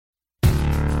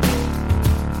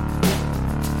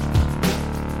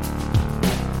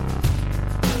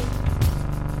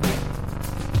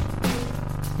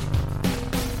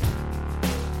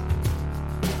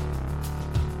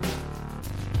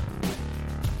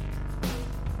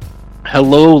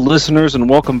Hello, listeners, and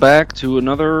welcome back to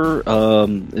another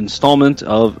installment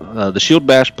of the Shield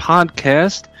Bash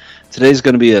podcast. Today's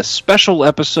going to be a special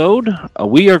episode.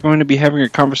 We are going to be having a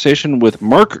conversation with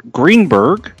Mark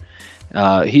Greenberg.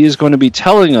 He is going to be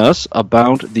telling us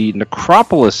about the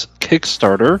Necropolis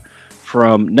Kickstarter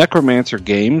from Necromancer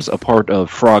Games, a part of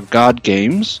Frog God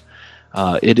Games.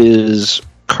 It is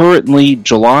currently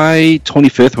July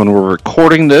 25th when we're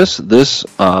recording this. This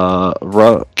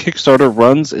Kickstarter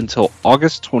runs until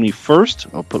August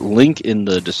 21st. I'll put a link in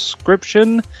the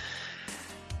description.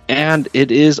 And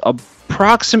it is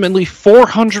approximately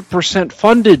 400%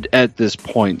 funded at this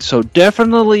point. So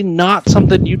definitely not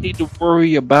something you need to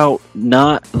worry about.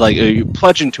 Not like are you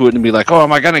pledging to it and be like, oh,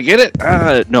 am I going to get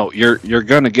it? No, you're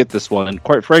going to get this one. And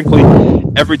quite frankly,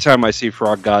 every time I see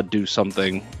Frog God do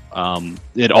something,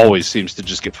 it always seems to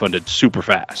just get funded super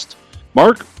fast.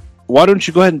 Mark, why don't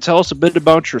you go ahead and tell us a bit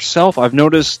about yourself? I've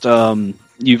noticed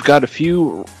you've got a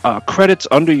few credits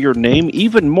under your name.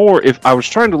 Even more, if I was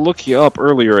trying to look you up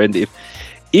earlier, and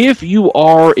if you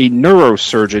are a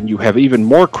neurosurgeon, you have even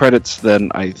more credits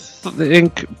than I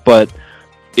think. But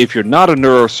if you're not a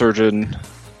neurosurgeon,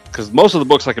 because most of the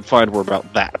books I could find were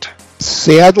about that.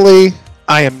 Sadly,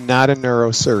 I am not a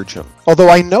neurosurgeon, although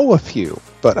I know a few,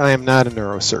 but I am not a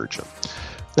neurosurgeon.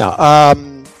 Now,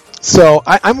 so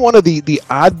I'm one of the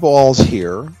oddballs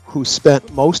here who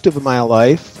spent most of my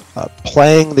life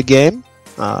playing the game,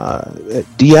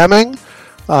 DMing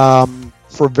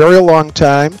for a very long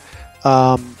time.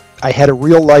 I had a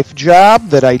real-life job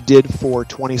that I did for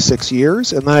 26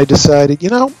 years, and then I decided,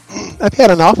 I've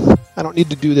had enough. I don't need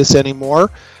to do this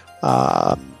anymore,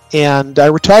 and I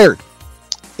retired.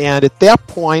 And at that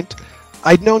point,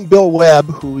 I'd known Bill Webb,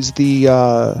 who's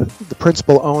the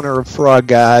principal owner of Frog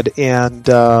God and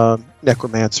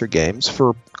Necromancer Games,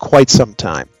 for quite some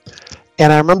time.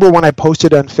 And I remember when I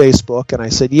posted on Facebook, and I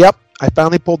said, yep, I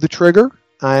finally pulled the trigger.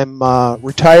 I'm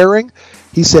retiring.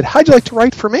 He said, how'd you like to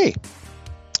write for me?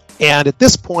 And at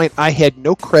this point, I had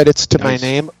no credits to my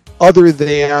name other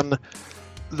than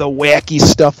the wacky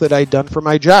stuff that I'd done for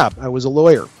my job. I was a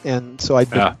lawyer, and so I'd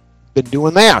been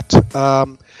doing that.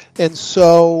 And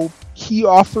so he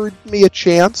offered me a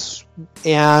chance,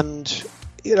 and,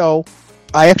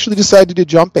 I actually decided to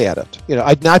jump at it.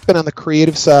 I'd not been on the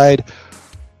creative side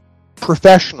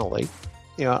professionally.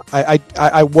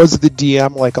 I was the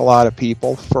DM like a lot of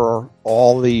people for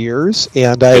all the years,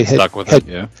 and I had stuck with it,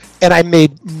 yeah. And I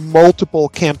made multiple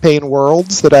campaign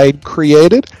worlds that I'd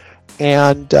created,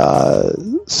 and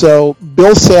so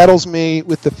Bill saddles me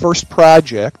with the first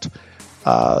project,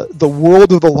 The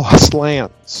World of the Lost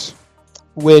Lands,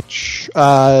 which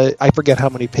I forget how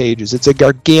many pages. It's a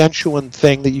gargantuan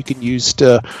thing that you can use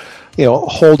to,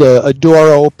 hold a door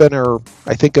open, or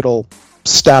I think it'll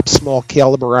stop small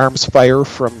caliber arms fire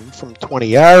from 20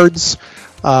 yards,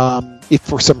 if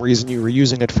for some reason you were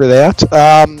using it for that.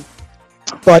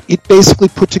 But it basically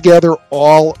put together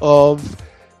all of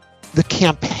the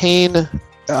campaign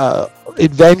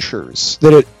adventures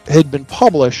that it had been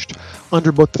published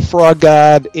under both the Frog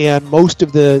God and most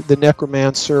of the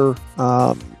Necromancer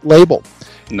label.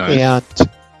 Nice. And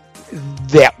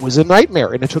that was a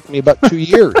nightmare, and it took me about 2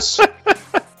 years.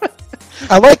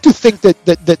 I like to think that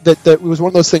it was one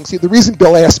of those things. The reason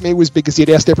Bill asked me was because he had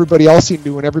asked everybody else he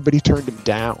knew, and everybody turned him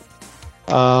down.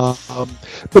 But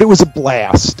it was a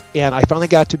blast, and I finally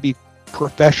got to be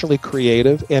professionally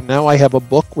creative, and now I have a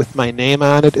book with my name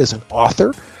on it as an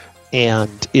author,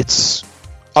 and it's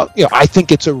I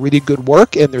think it's a really good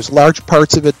work, and there's large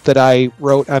parts of it that I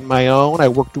wrote on my own. I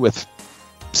worked with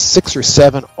 6 or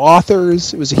 7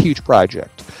 authors. It was a huge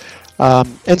project,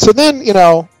 and so then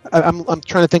I'm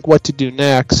trying to think what to do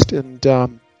next, and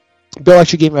Bill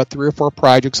actually gave me about 3 or 4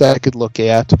 projects I could look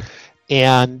at,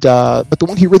 and but the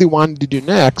one he really wanted to do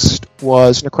next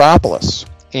was Necropolis,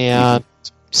 and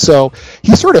so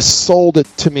he sort of sold it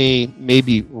to me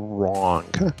maybe wrong.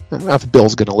 I don't know if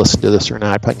Bill's going to listen to this or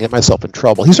not. I probably get myself in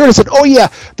trouble. He sort of said, "Oh yeah,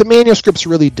 the manuscript's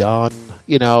really done.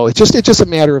 It's just a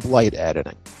matter of light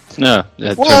editing." No,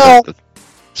 well,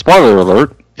 spoiler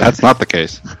alert. That's not the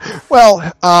case.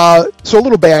 Well, so a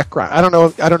little background. I don't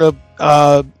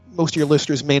know. Most of your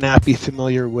listeners may not be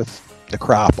familiar with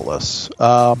Necropolis.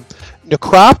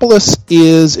 Necropolis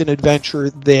is an adventure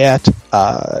that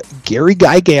Gary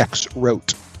Gygax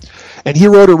wrote. And he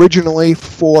wrote originally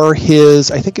for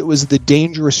his, I think it was the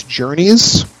Dangerous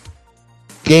Journeys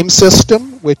game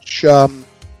system, which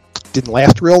didn't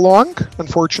last real long,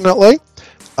 unfortunately.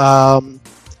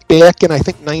 Back in, I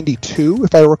think, 92,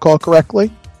 if I recall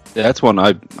correctly. Yeah, that's one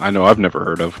I know I've never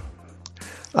heard of.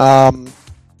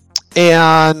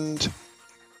 And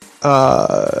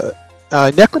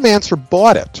Necromancer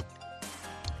bought it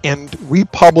and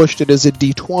republished it as a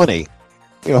D20,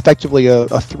 effectively a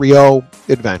 3.0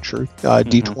 adventure,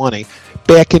 D20,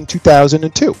 back in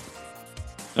 2002.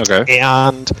 Okay.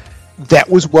 And that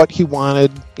was what he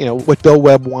wanted, what Bill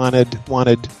Webb wanted to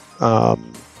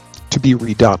be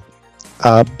redone,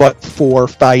 but for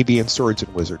 5e and Swords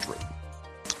and Wizardry.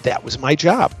 That was my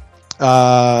job.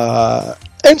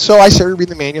 And so I started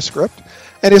reading the manuscript,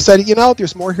 and I said,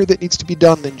 there's more here that needs to be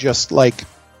done than just, like,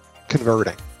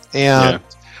 converting. And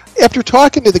after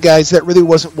talking to the guys, that really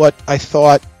wasn't what I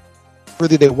thought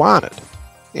really they wanted.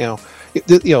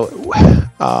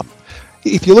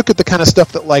 If you look at the kind of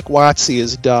stuff that, like, WotC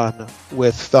has done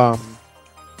with, what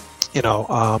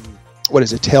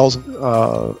is it, Tales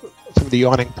from the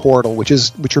Yawning Portal, which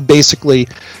are basically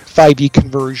 5e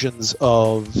conversions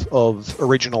of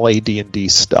original AD&D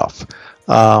stuff,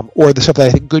 or the stuff that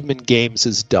I think Goodman Games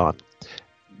has done.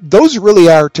 Those really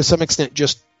are, to some extent,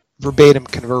 just verbatim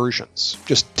conversions.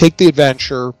 Just take the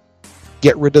adventure,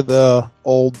 get rid of the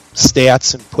old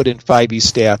stats, and put in 5e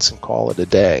stats and call it a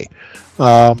day.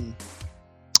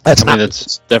 That's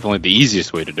definitely the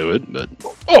easiest way to do it. But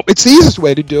it's the easiest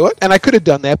way to do it, and I could have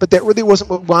done that, but that really wasn't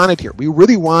what we wanted here. We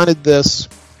really wanted this.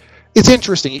 It's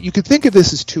interesting. You could think of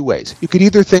this as two ways. You could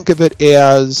either think of it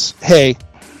as, hey,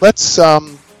 let's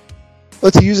use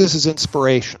this as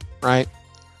inspiration, right?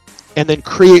 And then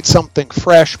create something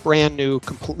fresh, brand new,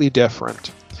 completely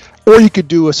different. Or you could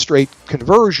do a straight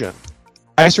conversion.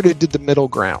 I sort of did the middle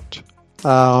ground.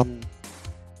 And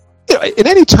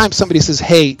any time somebody says,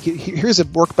 hey, here's a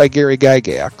work by Gary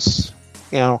Gygax,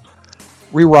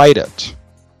 rewrite it,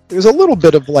 there's a little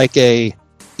bit of like a,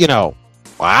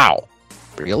 wow,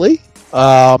 really?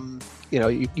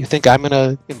 You think I'm going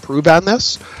to improve on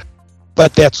this?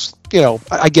 But that's,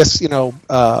 I guess,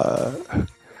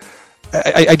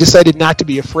 I decided not to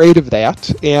be afraid of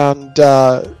that, and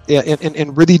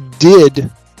really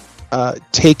did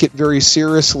take it very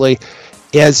seriously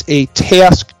as a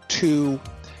task to,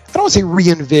 I don't want to say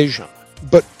re-envision,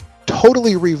 but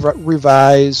totally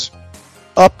revise,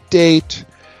 update,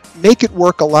 make it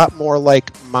work a lot more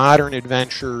like modern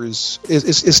adventures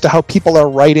as to how people are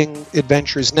writing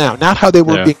adventures now, not how they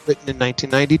were being written in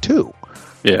 1992.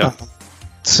 Yeah.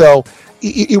 So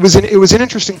it was an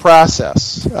interesting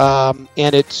process, and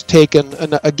it's taken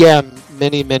again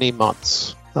many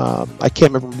months. I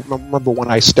can't remember when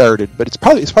I started, but it's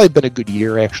probably been a good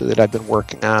year actually that I've been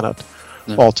working on it,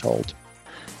 all told.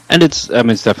 And it's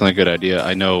definitely a good idea.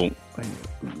 I know,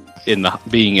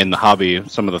 being in the hobby,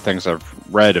 some of the things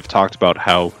I've read have talked about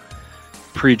how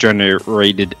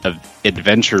pre-generated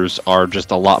adventures are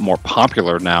just a lot more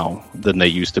popular now than they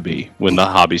used to be when the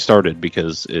hobby started,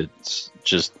 because it's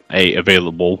just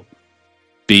available.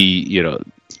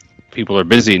 People are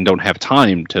busy and don't have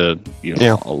time to, a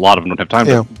lot of them don't have time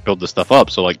to build this stuff up.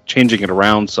 So like changing it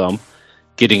around some,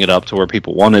 getting it up to where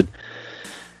people want it.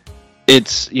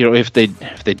 It's, if they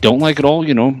don't like it all,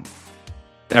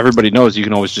 everybody knows you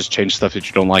can always just change stuff that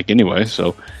you don't like anyway.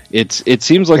 So it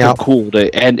seems like a cool day,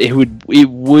 and it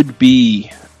would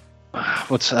be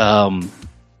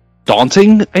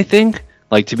daunting, I think,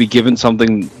 like to be given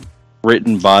something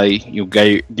written by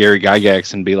Gary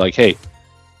Gygax and be like, hey,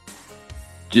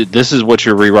 this is what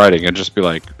you're rewriting, and just be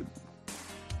like,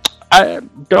 I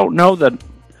don't know that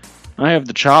I have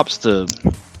the chops to.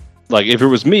 Like, if it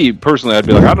was me personally, I'd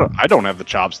be like, I don't have the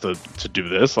chops to do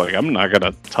this. Like, I'm not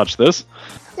gonna touch this.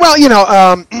 Well,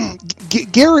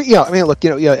 Gary. Look,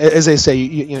 as they say,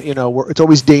 it's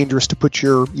always dangerous to put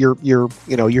your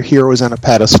heroes on a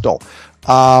pedestal.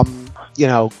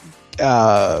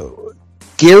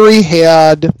 Gary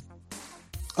had,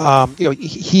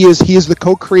 he is the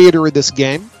co-creator of this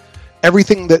game.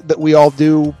 Everything that we all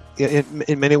do,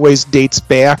 in many ways, dates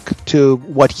back to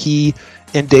what he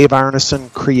and Dave Arneson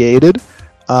created,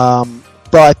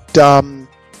 but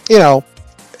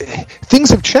things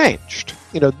have changed.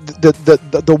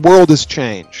 The world has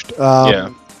changed,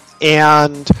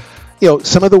 and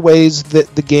some of the ways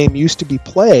that the game used to be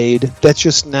played, that's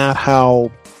just not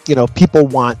how people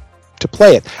want to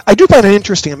play it. I do find it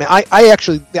interesting. I mean, I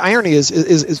actually, the irony is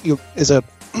a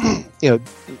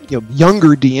younger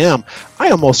DM, I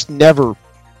almost never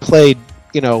played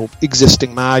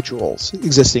existing modules,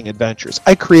 existing adventures.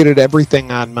 I created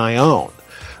everything on my own.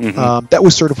 Mm-hmm. That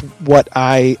was sort of what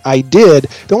I did.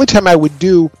 The only time I would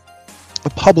do a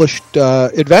published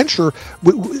adventure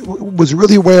was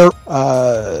really where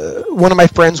one of my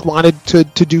friends wanted to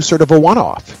do sort of a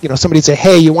one-off. Somebody'd say,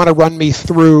 hey, you want to run me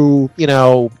through,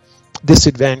 this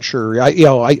adventure,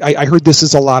 I heard this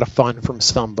is a lot of fun from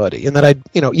somebody, and then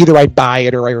either I'd buy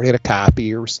it or I had a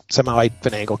copy, or somehow I'd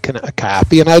finagle a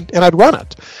copy, and I'd run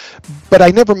it. But I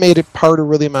never made it part of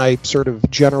really my sort of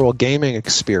general gaming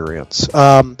experience.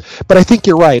 But I think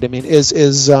you're right. I mean, it's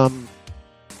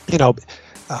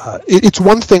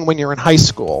one thing when you're in high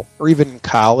school or even in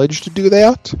college to do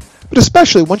that, but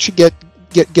especially once you get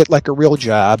like a real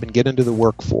job and get into the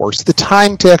workforce, the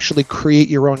time to actually create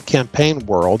your own campaign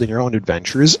world and your own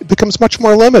adventures becomes much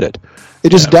more limited. It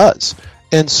just does.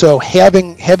 And so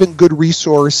having good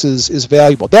resources is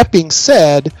valuable. That being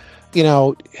said,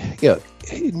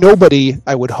 nobody,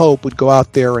 I would hope, would go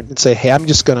out there and say, hey, I'm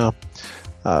just going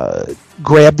to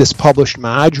grab this published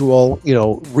module,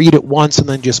 read it once and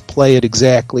then just play it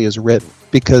exactly as written,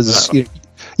 because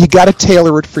you got to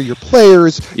tailor it for your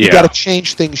players. You got to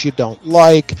change things you don't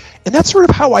like, and that's sort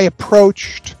of how I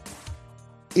approached,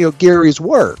 Gary's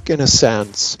work in a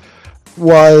sense.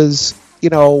 Was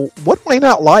what do I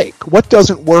not like? What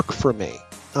doesn't work for me?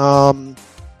 And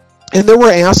there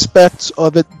were aspects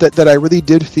of it that I really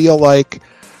did feel like,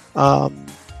 back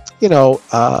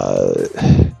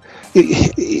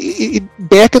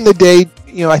in the day,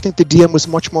 I think the DM was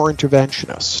much more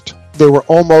interventionist.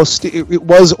 It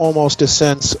was almost a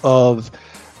sense of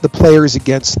the players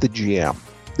against the DM.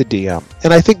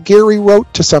 And I think Gary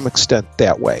wrote to some extent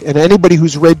that way. And anybody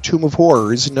who's read Tomb of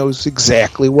Horrors knows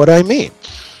exactly what I mean.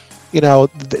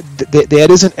 That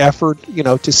is an effort,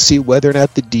 to see whether or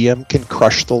not the DM can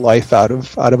crush the life out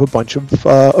of a bunch of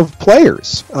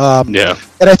players. And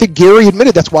I think Gary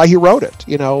admitted that's why he wrote it.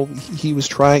 He was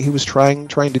trying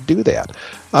to do that.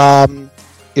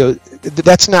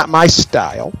 That's not my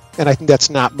style, and I think that's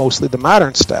not mostly the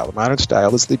modern style. The modern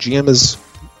style is the GM is,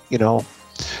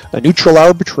 a neutral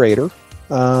arbitrator,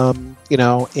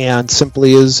 and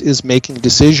simply is making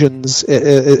decisions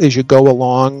as you go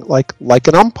along, like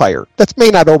an umpire. That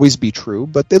may not always be true,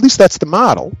 but at least that's the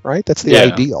model, right? That's the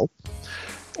ideal.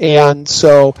 And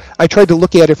so I tried to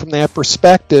look at it from that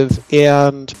perspective,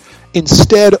 and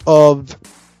instead of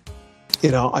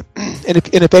and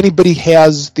if anybody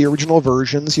has the original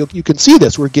versions, you can see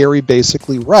this where Gary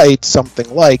basically writes something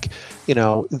like,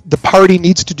 the party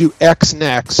needs to do X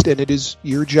next, and it is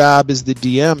your job as the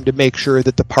DM to make sure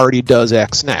that the party does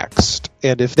X next.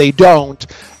 And if they don't,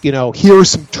 here are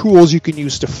some tools you can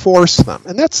use to force them.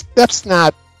 And that's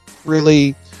not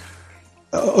really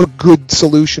a good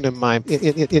solution in my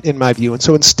view. And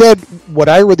so instead, what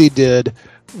I really did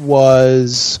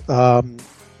was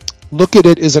look at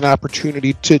it as an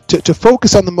opportunity to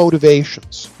focus on the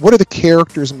motivations. What are the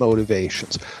characters'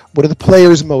 motivations? What are the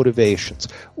players' motivations?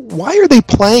 Why are they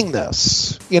playing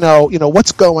this?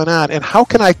 What's going on? And how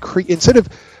can I instead of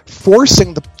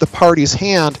forcing the party's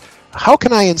hand, how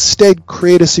can I instead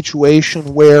create a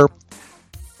situation where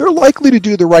they're likely to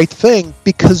do the right thing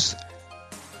because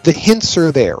the hints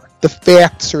are there, the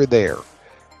facts are there,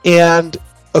 and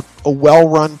a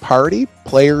well-run party,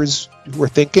 players who are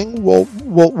thinking will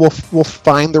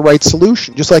find the right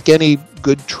solution, just like any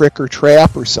good trick or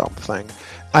trap or something,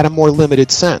 on a more limited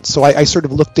sense. So I sort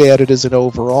of looked at it as an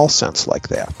overall sense like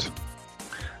that.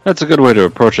 That's a good way to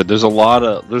approach it. There's a lot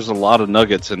of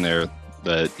nuggets in there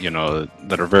that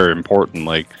that are very important.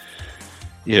 Like,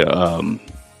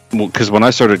 because when I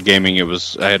started gaming,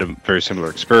 I had a very similar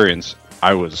experience.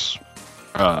 I was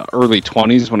early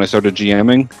 20s when I started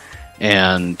GMing,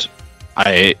 and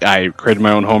I created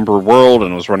my own homebrew world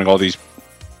and was running all these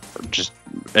just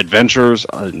adventures.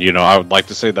 I would like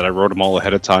to say that I wrote them all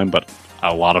ahead of time, but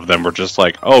a lot of them were just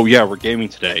like, oh yeah, we're gaming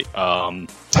today.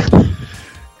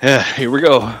 Yeah, here we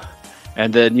go.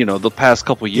 And then, the past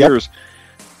couple years,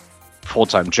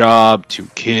 full-time job, 2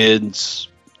 kids,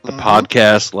 the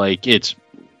podcast, like, it's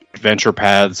adventure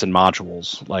paths and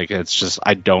modules. Like, it's just,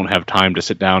 I don't have time to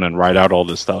sit down and write out all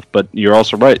this stuff. But you're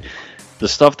also right. The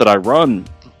stuff that I run,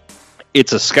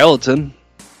 it's a skeleton.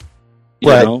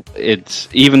 You it's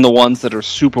even the ones that are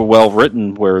super well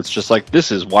written, where it's just like,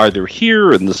 this is why they're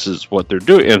here and this is what they're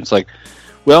doing. And it's like,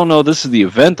 well, no, this is the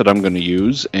event that I'm going to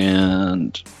use,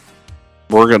 and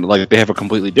we're going to, they have a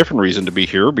completely different reason to be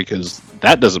here, because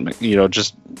that doesn't make,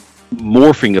 just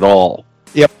morphing it all.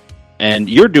 Yep. And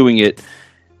you're doing it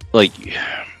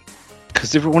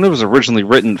because when it was originally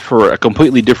written for a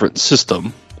completely different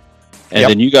system,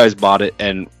 and then you guys bought it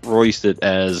and released it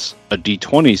as a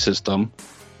D20 system.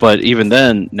 But even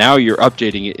then, now you're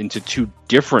updating it into 2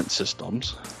 different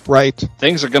systems. Right.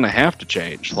 Things are going to have to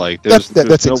change. Like, there's no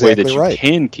exactly way that you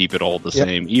can keep it all the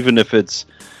same, even if it's,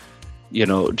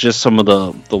 just some of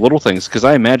the little things. Because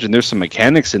I imagine there's some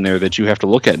mechanics in there that you have to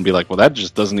look at and be like, well, that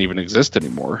just doesn't even exist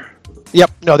anymore.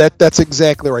 Yep, no, that's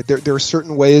exactly right. There are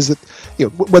certain ways that,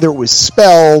 whether it was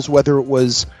spells, whether it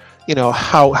was,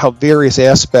 how various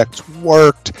aspects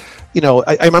worked.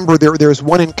 I remember there was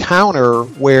one encounter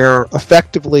where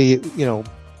effectively, the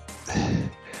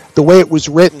way it was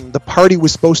written, the party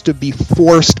was supposed to be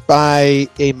forced by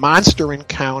a monster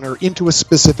encounter into a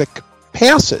specific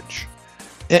passage.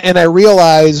 And I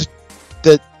realized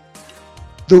that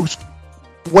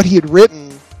what he had written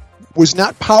was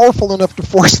not powerful enough to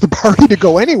force the party to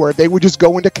go anywhere. They would just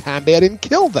go into combat and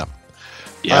kill them.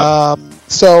 Yeah.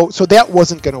 So that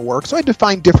wasn't going to work. So I had to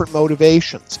find different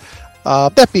motivations.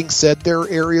 That being said, there are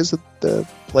areas that the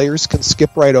players can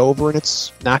skip right over, and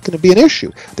it's not going to be an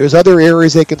issue. There's other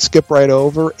areas they can skip right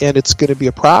over, and it's going to be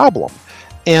a problem.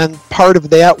 And part of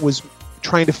that was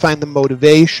trying to find the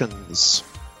motivations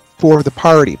for the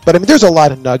party. But I mean, there's a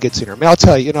lot of nuggets in here. I mean, I'll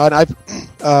tell you, and I've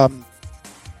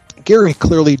Gary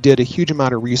clearly did a huge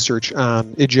amount of research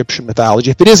on Egyptian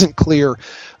mythology. If it isn't clear,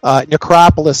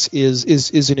 Necropolis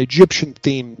is an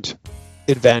Egyptian-themed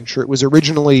adventure. It was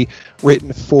originally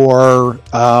written for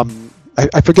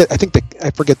I forget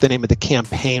the name of the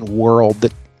campaign world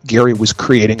that Gary was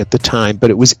creating at the time,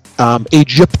 but it was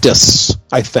Aegyptus,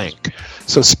 I think.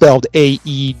 So spelled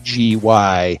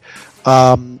Aegyy.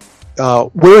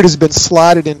 Where it has been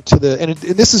slotted into and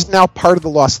this is now part of the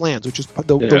Lost Lands, which is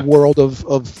the world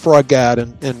of Frogad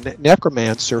and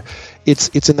Necromancer.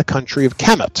 It's in the country of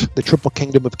Kemet, the Triple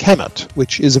Kingdom of Kemet,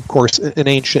 which is of course an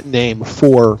ancient name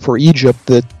for Egypt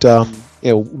that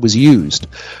was used.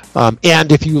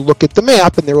 And if you look at the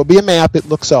map, and there will be a map, it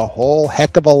looks a whole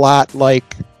heck of a lot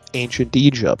like ancient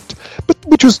Egypt. But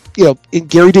which was and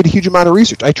Gary did a huge amount of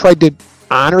research. I tried to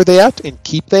honor that and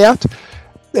keep that.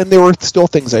 And there were still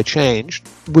things I changed,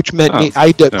 which meant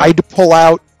I had to pull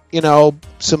out,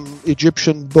 some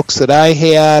Egyptian books that I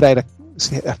had. I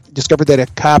discovered that a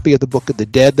copy of the Book of the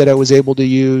Dead that I was able to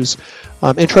use,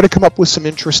 and try to come up with some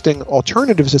interesting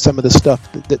alternatives to some of the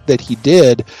stuff that he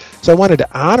did. So I wanted to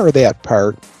honor that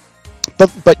part.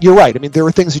 But you're right. I mean, there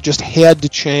were things that just had to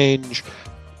change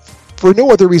for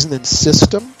no other reason than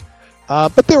system.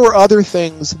 But there were other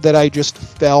things that I just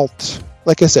felt.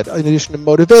 Like I said, in addition to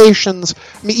motivations,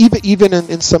 I mean, even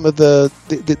in some of the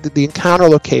encounter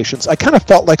locations, I kind of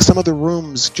felt like some of the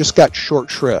rooms just got short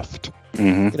shrift.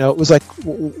 Mm-hmm. It was like,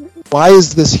 why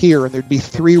is this here? And there'd be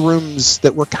 3 rooms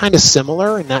that were kind of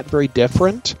similar and not very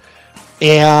different.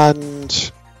 And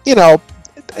so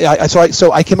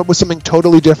I came up with something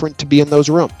totally different to be in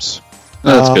those rooms.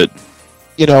 Oh, that's good.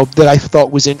 That I thought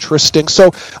was interesting.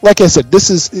 So, like I said, this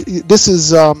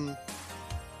is.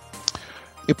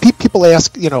 People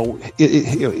ask,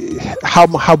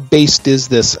 how based is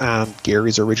this on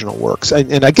Gary's original works?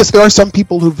 And I guess there are some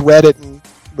people who've read it and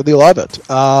really love it,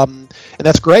 and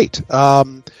that's great.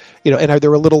 And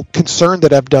they're a little concerned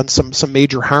that I've done some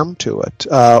major harm to it,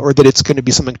 or that it's going to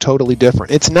be something totally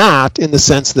different. It's not, in the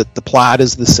sense that the plot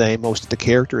is the same, most of the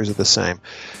characters are the same.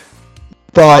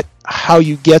 But how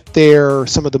you get there,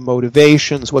 some of the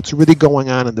motivations, what's really going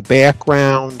on in the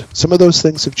background, some of those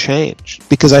things have changed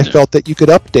because I felt that you could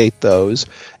update those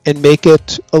and make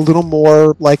it a little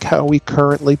more like how we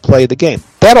currently play the game.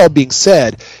 That all being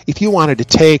said, if you wanted to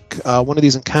take one of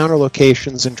these encounter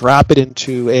locations and drop it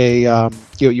into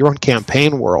your own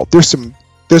campaign world,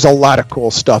 there's a lot of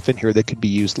cool stuff in here that could be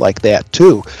used like that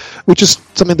too, which is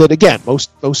something that, again,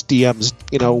 most DMs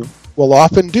will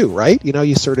often do, right?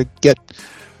 You sort of get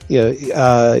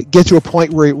to a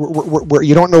point where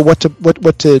you don't know what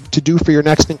to do for your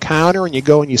next encounter, and you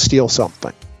go and you steal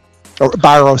something or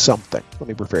borrow something. Let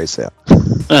me rephrase that.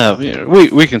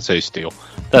 We can say steal.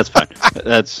 That's fine.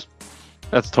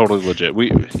 that's totally legit.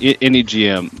 Any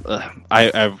GM,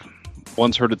 I've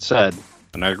once heard it said,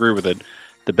 and I agree with it.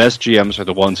 The best GMs are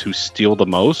the ones who steal the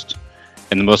most,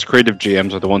 and the most creative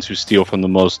GMs are the ones who steal from the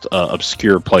most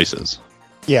obscure places.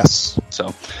 Yes.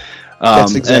 So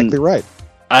that's exactly right.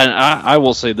 I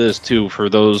will say this too for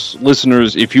those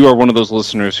listeners: if you are one of those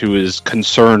listeners who is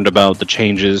concerned about the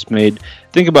changes made,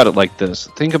 think about it like this.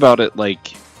 Think about it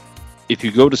like if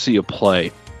you go to see a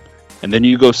play, and then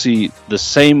you go see the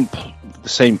same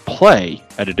play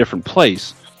at a different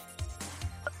place.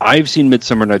 I've seen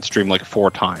Midsummer Night's Dream like 4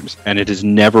 times, and it has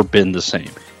never been the same.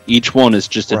 Each one is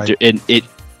just right. And it,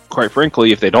 quite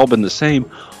frankly, if they'd all been the same,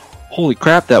 holy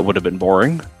crap, that would have been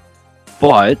boring.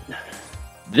 But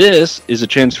this is a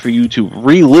chance for you to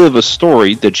relive a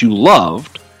story that you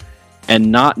loved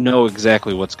and not know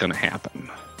exactly what's going to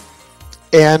happen.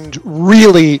 And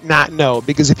really not know,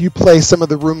 because if you play some of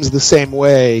the rooms the same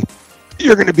way,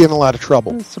 you're going to be in a lot of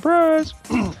trouble. Surprise!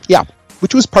 Yeah.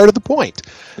 which was part of the point.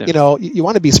 Yeah. You know, you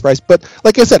want to be surprised, but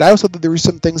like I said, I also thought there were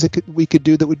some things that we could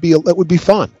do that would be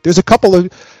fun. There's a couple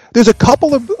of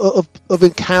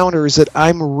encounters that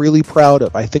I'm really proud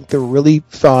of. I think they're really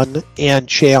fun and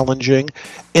challenging,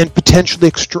 and potentially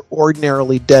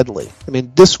extraordinarily deadly. I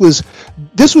mean, this was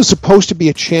supposed to be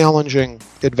a challenging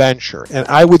adventure, and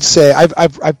I would say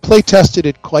I've play tested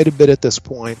it quite a bit at this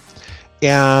point,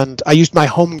 and I used my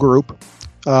home group,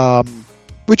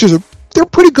 which is they're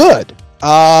pretty good,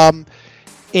 and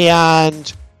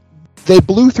they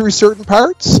blew through certain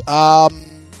parts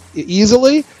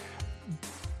easily.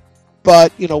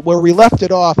 But, you know, where we left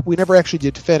it off, we never actually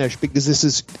did finish, because this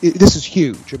is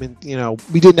huge. I mean, you know,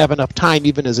 we didn't have enough time,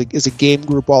 even as a game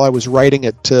group, while I was writing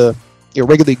it, to, you know,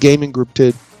 regularly gaming group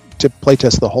to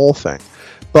playtest the whole thing.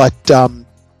 But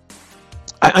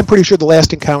I'm pretty sure the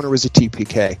last encounter was a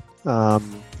TPK.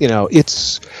 You know,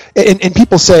 it's and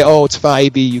people say, oh, it's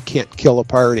 5e, you can't kill a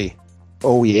party.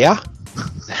 Oh yeah.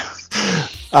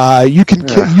 You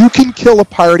can kill a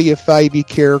party of 5e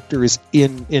characters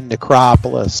in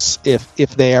Necropolis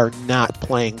if they are not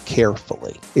playing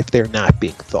carefully, if they're not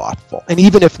being thoughtful, and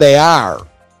even if they are,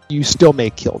 you still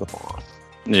may kill them off.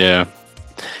 Yeah,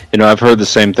 you know, I've heard the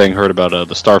same thing. Heard about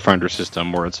the Starfinder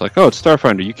system, where it's like, oh, it's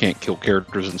Starfinder, you can't kill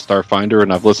characters in Starfinder,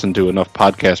 and I've listened to enough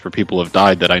podcasts where people have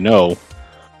died that I know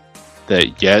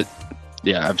that. Yet,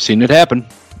 yeah, I've seen it happen.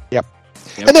 Yep.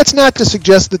 And that's not to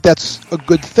suggest that that's a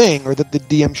good thing or that the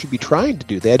DM should be trying to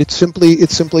do that. It's simply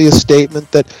a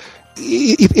statement that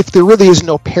if there really is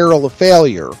no peril of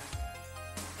failure,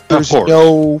 there's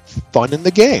no fun in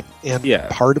the game. And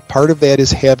part of that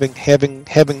is having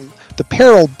the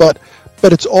peril, but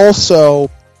it's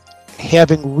also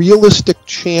having realistic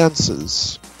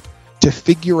chances to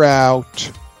figure out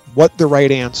what the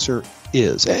right answer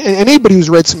is. And anybody who's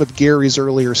read some of Gary's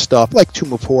earlier stuff, like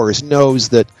Tomb of Horrors, knows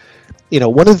that, you know,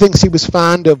 one of the things he was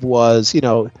fond of was,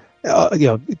 to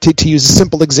use a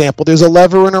simple example, there's a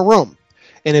lever in a room,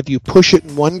 and if you push it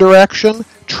in one direction,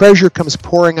 treasure comes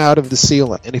pouring out of the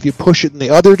ceiling, and if you push it in the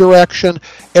other direction,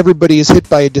 everybody is hit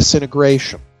by a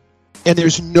disintegration, and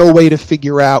there's no way to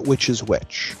figure out which is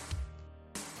which.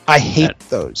 I hate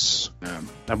those.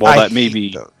 And while that may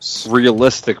be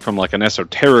realistic from like an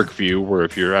esoteric view, where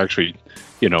if you're actually,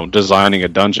 you know, designing a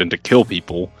dungeon to kill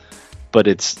people, but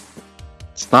it's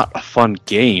not a fun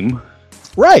game.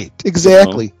 Right,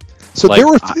 exactly. You know? So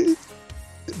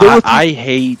like, I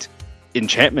hate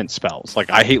enchantment spells.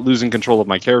 Like, I hate losing control of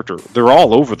my character. They're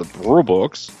all over the rule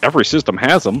books. Every system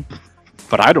has them,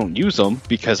 but I don't use them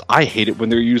because I hate it when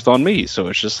they're used on me. So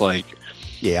it's just like,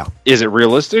 yeah. Is it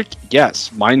realistic?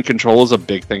 Yes. Mind control is a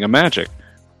big thing of Magic,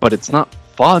 but it's not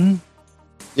fun.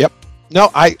 Yep. No,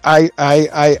 I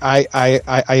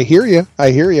hear you.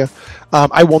 I hear you.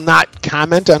 I will not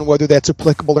comment on whether that's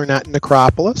applicable or not in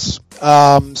Necropolis.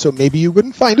 So maybe you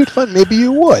wouldn't find it fun. Maybe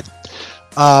you would.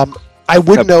 I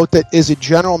would note that as a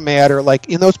general matter, like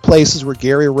in those places where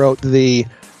Gary wrote the,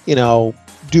 you know,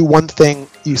 do one thing,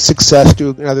 you success,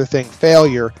 do another thing,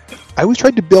 failure. I always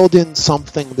tried to build in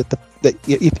something that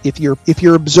if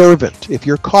you're observant, if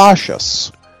you're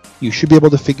cautious, you should be able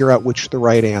to figure out which the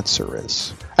right answer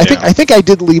is. I think I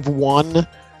did leave one,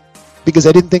 because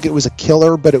I didn't think it was a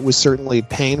killer, but it was certainly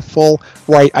painful.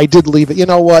 Right, I did leave it. You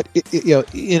know what?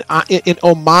 In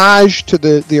homage to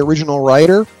the original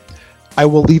writer, I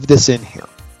will leave this in here.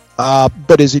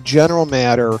 But as a general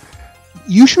matter,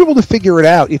 you should be able to figure it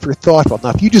out if you're thoughtful. Now,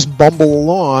 if you just bumble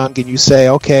along and you say,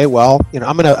 okay, well, you know,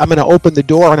 I'm gonna open the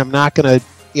door and I'm not gonna,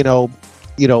 you know,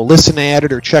 listen at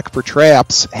it or check for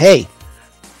traps. Hey,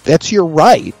 that's your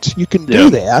right. You can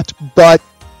do that, but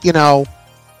you know.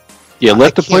 Yeah,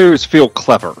 let the players feel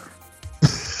clever.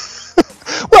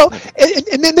 Well,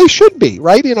 and then they should be,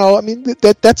 right? You know, I mean,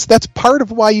 that's part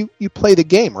of why you play the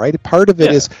game, right? Part of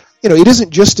it is, you know, it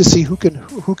isn't just to see who can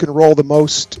roll the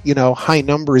most, you know, high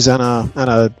numbers on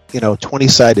a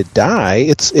 20-sided die.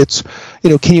 It's you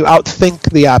know, can you outthink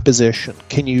the opposition?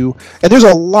 Can you? And there's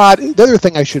a lot. The other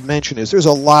thing I should mention is there's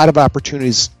a lot of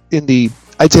opportunities in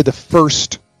I'd say the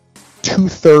first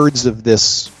 2/3 of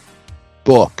this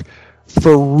book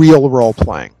for real role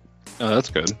playing. Oh, that's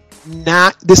good.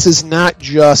 This is not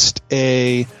just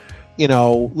a, you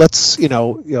know, let's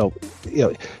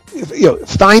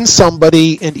find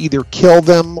somebody and either kill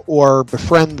them or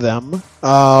befriend them,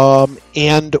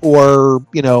 and or,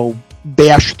 you know,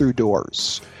 bash through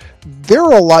doors.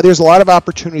 There's a lot of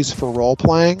opportunities for role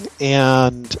playing,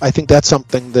 and I think that's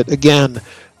something that, again,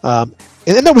 and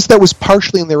that was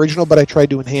partially in the original, but I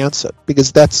tried to enhance it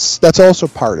because that's also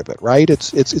part of it, right?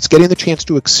 It's getting the chance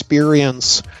to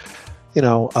experience, you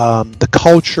know, the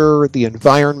culture, the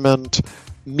environment,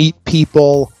 meet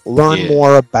people, learn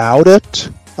more about it.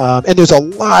 And there's a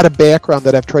lot of background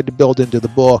that I've tried to build into the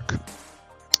book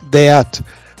that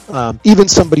even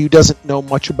somebody who doesn't know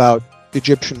much about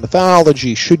Egyptian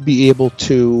mythology should be able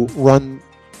to run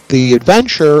the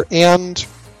adventure and,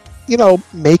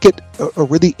 make it a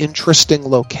really interesting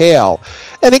locale.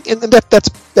 And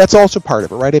that's also part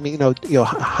of it, right? I mean,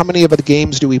 how many of the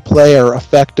games do we play are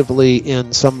effectively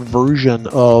in some version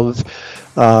of,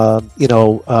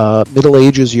 Middle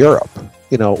Ages Europe,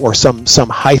 or some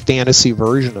high fantasy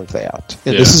version of that.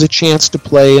 And this is a chance to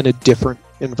play in a different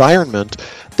environment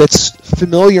that's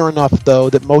familiar enough, though,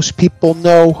 that most people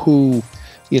know who,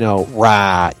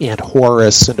 Ra and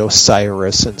Horus and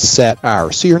Osiris and Set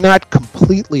are. So you're not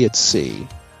completely at sea.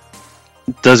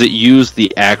 Does it use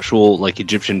the actual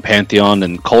Egyptian pantheon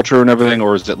and culture and everything,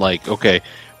 or is it okay,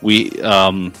 we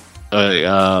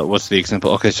what's the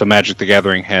example? Okay, so Magic the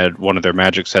Gathering had one of their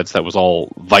Magic sets that was all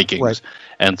Vikings, right.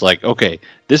 And it's okay,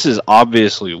 this is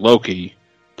obviously Loki,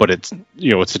 but it's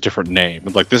it's a different name.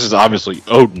 This is obviously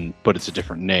Odin, but it's a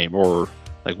different name, or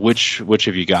which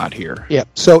have you got here? Yeah.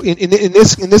 So in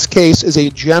this case, as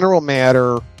a general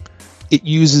matter, it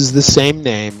uses the same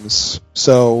names.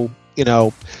 So there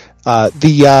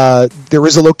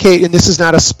is a location, and this is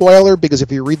not a spoiler because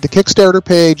if you read the Kickstarter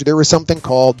page, there is something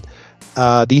called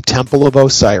the Temple of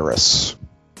Osiris.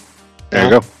 There you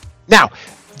go. Now,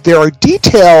 there are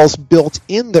details built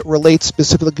in that relate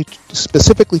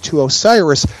specifically to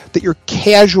Osiris that your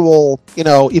casual,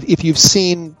 if you've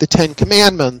seen the Ten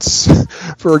Commandments,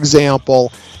 for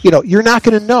example, you're not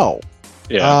going to know.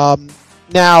 Yeah.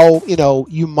 Now,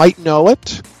 you might know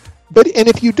it, and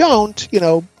if you don't,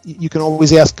 you can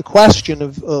always ask a question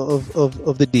of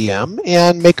the DM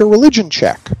and make a religion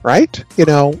check, right?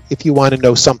 If you want to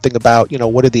know something about,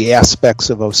 what are the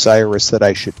aspects of Osiris that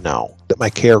I should know, that my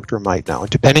character might know. And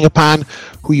depending upon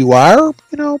who you are,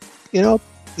 they'll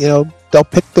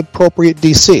pick the appropriate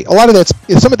DC.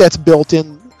 Some of that's built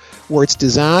in where it's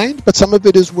designed, but some of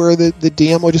it is where the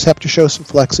DM will just have to show some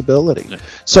flexibility. Yeah.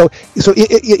 So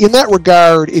in that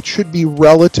regard, it should be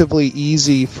relatively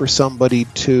easy for somebody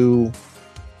to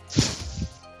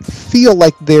feel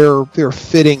like they're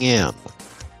fitting in,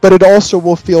 but it also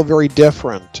will feel very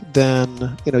different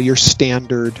than your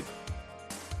standard,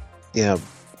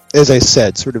 as I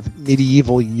said, sort of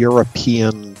medieval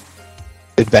European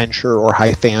adventure or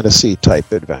high fantasy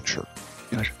type adventure.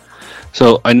 Gotcha.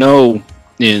 So I know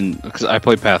because I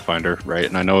play Pathfinder, right,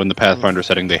 and I know in the Pathfinder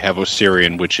setting they have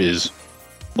Osirian, which is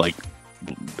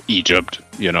Egypt.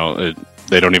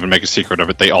 They don't even make a secret of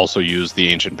it. They also use the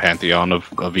ancient pantheon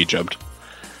of Egypt.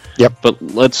 Yep. But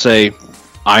let's say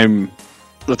I am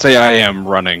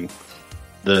running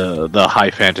the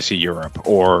high fantasy Europe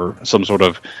or some sort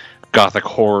of gothic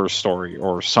horror story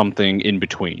or something in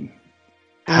between.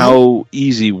 Mm-hmm. How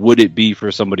easy would it be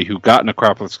for somebody who got an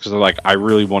Acropolis because they're I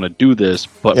really want to do this,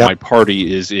 but my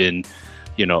party is in,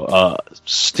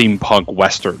 steampunk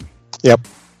Western. Yep.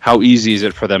 How easy is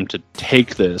it for them to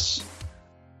take this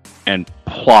and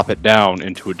plop it down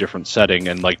into a different setting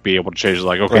and be able to change it?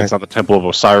 Okay, right. It's not the Temple of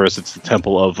Osiris, it's the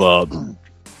Temple of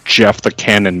Jeff the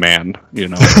Cannon Man, Yeah.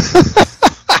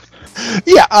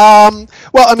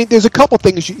 Well, I mean, there's a couple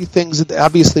things that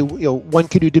obviously one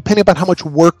can do depending upon how much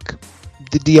work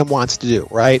the DM wants to do,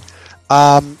 right?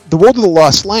 The World of the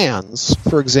Lost Lands,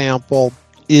 for example,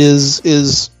 is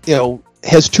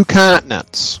has two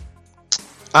continents.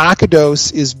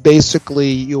 Akados is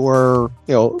basically your,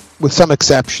 with some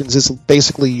exceptions, is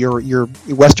basically your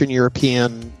Western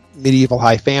European medieval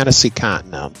high fantasy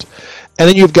continent. And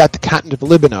then you've got the continent of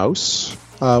Libanos,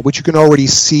 which you can already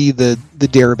see the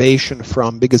derivation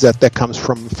from, because that comes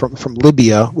from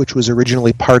Libya, which was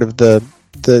originally part of the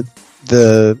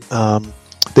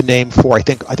name for I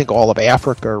think all of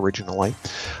Africa originally.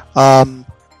 And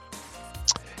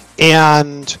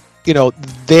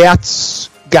that's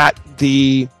got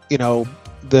the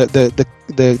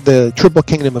Triple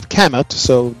Kingdom of Kemet,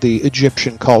 so the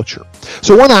Egyptian culture.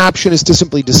 So one option is to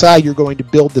simply decide you're going to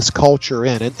build this culture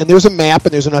in, and there's a map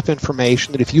and there's enough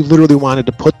information that if you literally wanted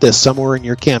to put this somewhere in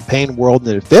your campaign world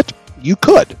and it fit, you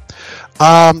could.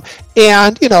 And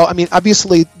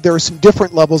obviously there are some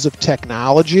different levels of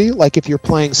technology. Like if you're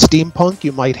playing steampunk,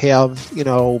 you might have,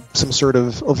 some sort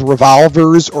of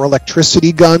revolvers or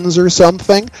electricity guns or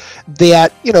something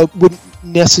that, wouldn't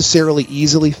necessarily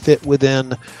easily fit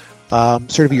within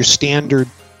sort of your standard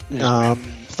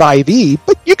 5e,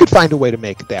 but you could find a way to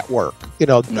make that work.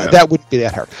 That wouldn't be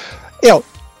that hard.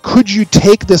 Could you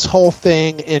take this whole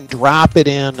thing and drop it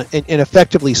in and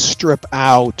effectively strip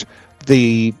out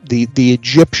the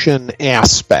Egyptian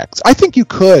aspects? I think you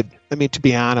could. I mean, to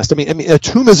be honest, I mean, a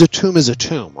tomb is a tomb is a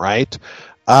tomb, right?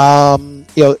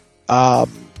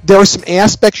 There are some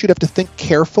aspects you'd have to think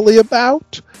carefully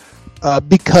about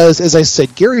because, as I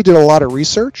said, Gary did a lot of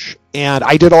research, and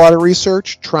I did a lot of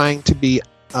research trying to be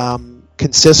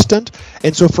consistent.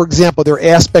 And so, for example, there are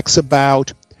aspects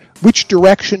about which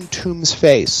direction tombs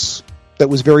face that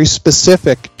was very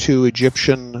specific to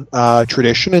Egyptian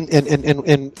tradition,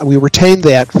 and we retained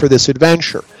that for this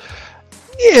adventure.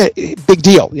 Yeah, big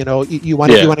deal. You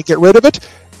want to get rid of it,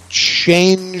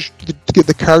 change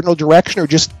the cardinal direction, or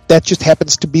that just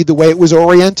happens to be the way it was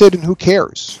oriented, and who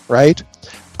cares, right?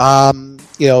 But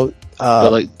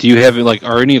do you have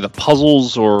are any of the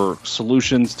puzzles or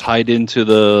solutions tied into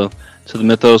the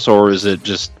mythos, or is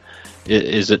it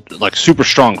super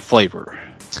strong flavor?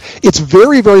 It's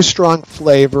very, very strong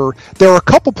flavor. There are a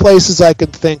couple places I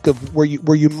can think of where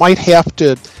you might have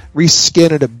to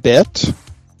reskin it a bit.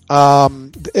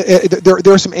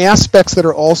 There are some aspects that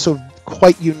are also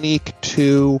quite unique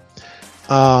to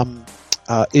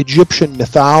Egyptian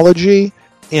mythology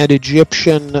and the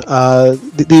Egyptian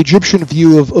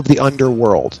view of the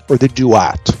underworld, or the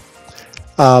duat.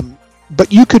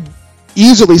 But you could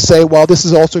easily say, well, this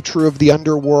is also true of the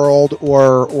underworld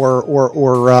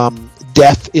or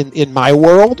death in my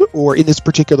world or in this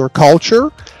particular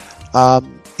culture,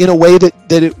 in a way that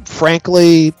it,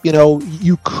 frankly,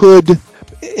 you could.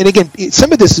 And again,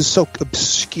 some of this is so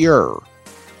obscure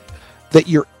that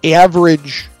your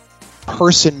average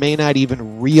person may not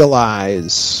even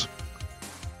realize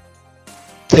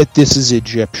that this is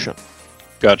Egyptian.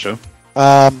 Gotcha.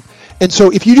 And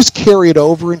so if you just carry it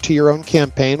over into your own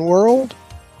campaign world,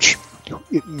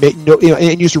 and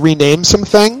you just rename some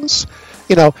things,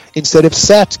 instead of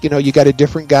Set, you got a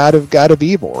different god of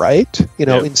evil, right?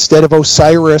 Instead of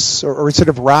Osiris or instead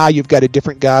of Ra, you've got a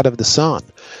different god of the sun.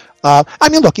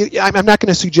 Look, I'm not going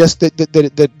to suggest that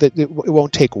it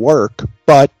won't take work,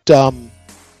 but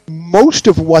most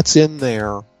of what's in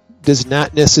there does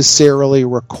not necessarily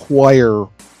require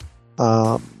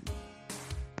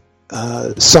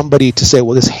somebody to say,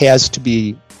 well, this has to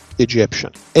be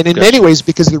Egyptian. And in many ways,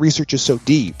 because the research is so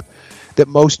deep, that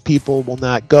most people will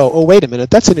not go, oh, wait a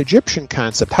minute, that's an Egyptian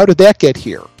concept. How did that get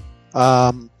here?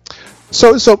 So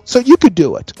you could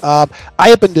do it. I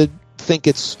happen to think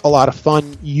it's a lot of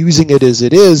fun using it as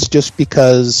it is, just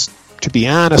because, to be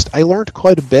honest, I learned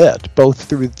quite a bit, both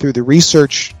through the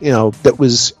research, that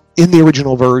was in the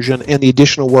original version and the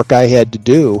additional work I had to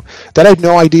do that I had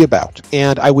no idea about.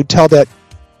 And I would tell that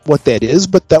what that is,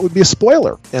 but that would be a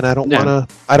spoiler, and I don't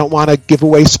want to give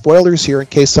away spoilers here in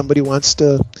case somebody wants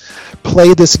to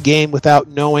play this game without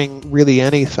knowing really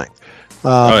anything.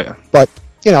 But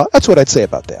that's what I'd say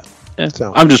about that. Yeah.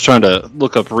 So I'm just trying to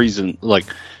look up reason,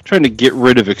 trying to get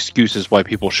rid of excuses why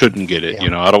people shouldn't get it.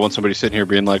 Yeah. I don't want somebody sitting here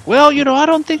being like, well, I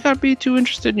don't think I'd be too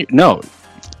interested in you. No.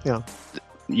 Yeah.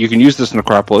 You can use this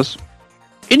necropolis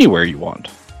anywhere you want.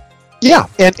 Yeah,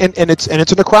 and it's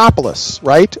a necropolis,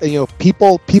 right?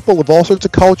 People of all sorts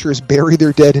of cultures bury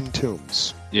their dead in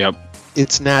tombs. Yep.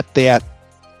 It's not that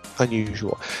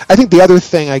unusual. I think the other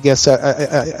thing, I guess,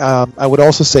 I would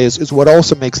also say is what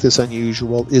also makes this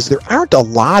unusual is there aren't a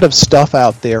lot of stuff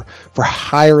out there for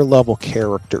higher level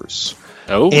characters.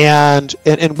 Oh. And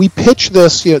we pitch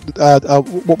this.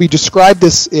 What we describe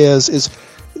this is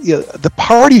the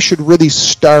party should really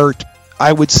start,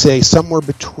 I would say, somewhere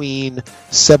between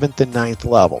 7th and 9th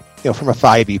level, from a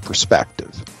 5e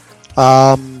perspective.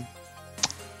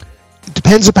 It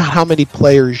depends upon how many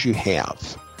players you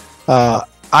have.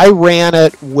 I ran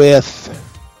it with,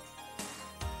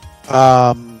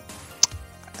 I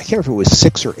can't remember if it was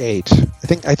 6 or 8.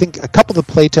 I think a couple of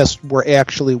the playtests were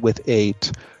actually with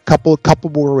 8. Couple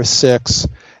were with 6,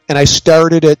 and I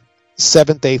started at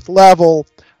 7th, 8th level.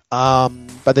 By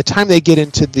the time they get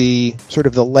into the sort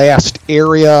of the last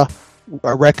area,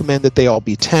 I recommend that they all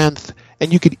be 10th,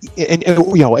 and you could, and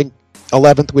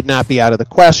 11th would not be out of the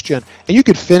question, and you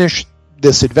could finish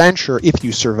this adventure if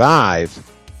you survive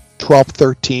 12th,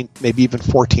 13th, maybe even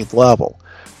 14th level,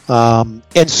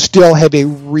 and still have a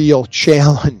real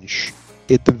challenge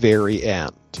at the very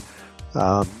end.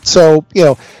 The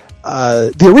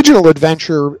original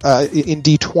adventure in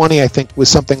D20, I think, was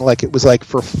something like, it was like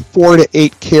for 4 to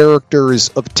 8 characters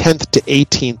of 10th to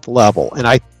 18th level, and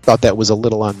I thought that was a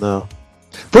little on the...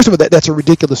 First of all, that's a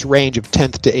ridiculous range of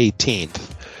 10th to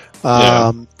 18th.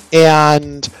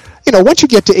 And, once you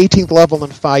get to 18th level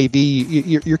in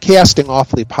 5e, you're casting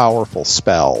awfully powerful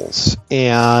spells.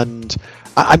 And,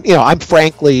 I'm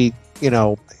frankly,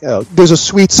 there's a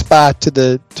sweet spot to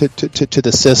the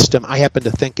system. I happen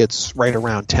to think it's right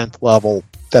around 10th level.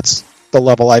 That's the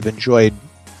level I've enjoyed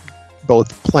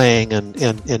both playing and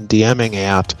DMing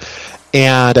at.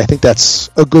 And I think that's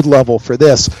a good level for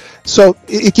this. So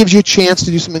it gives you a chance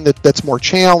to do something that's more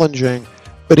challenging.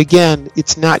 But again,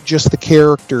 it's not just the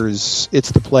characters,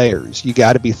 it's the players. You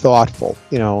got to be thoughtful.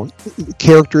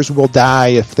 Characters will die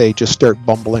if they just start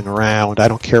bumbling around. I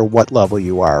don't care what level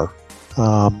you are.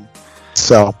 And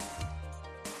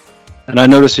I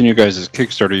noticed in you guys'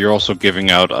 Kickstarter, you're also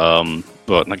giving out,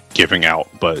 well, not giving out,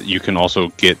 but you can also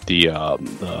get the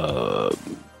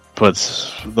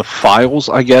files,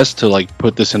 I guess, to like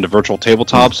put this into virtual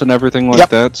tabletops and everything like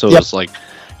that. So it's like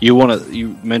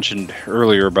you mentioned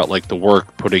earlier about like the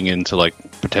work putting into like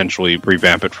potentially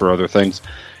revamp it for other things.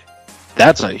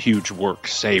 That's a huge work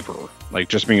saver. Like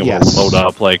just being able to load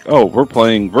up like, oh, we're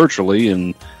playing virtually,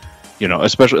 and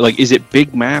especially like, is it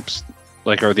big maps?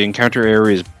 Like, are the encounter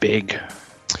areas big?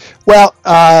 Well,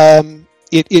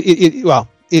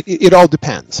 it all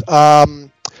depends.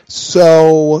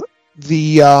 So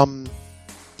the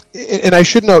and I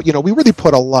should note, we really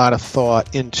put a lot of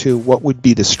thought into what would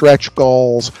be the stretch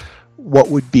goals, what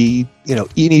would be, in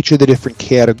each of the different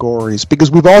categories, because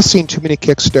we've all seen too many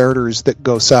Kickstarters that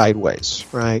go sideways,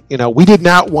 right? We did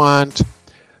not want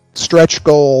stretch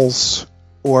goals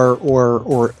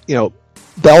or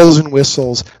bells and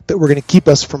whistles that were going to keep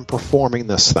us from performing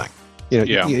this thing.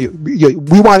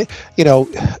 We want,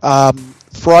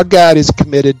 Frog God is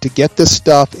committed to get this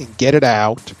stuff and get it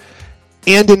out,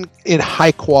 and in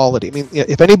high quality. I mean,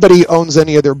 if anybody owns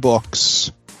any of their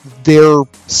books, they're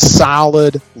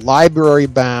solid, library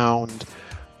bound,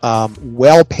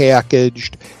 well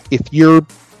packaged. If your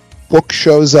book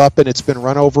shows up and it's been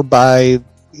run over by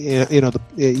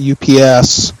the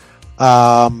UPS,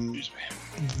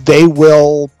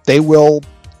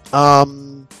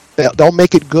 they'll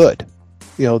make it good.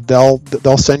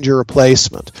 They'll send you a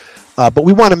replacement. But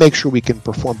we want to make sure we can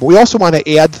perform. But we also want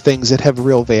to add things that have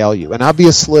real value. And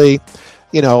obviously,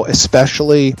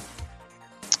 especially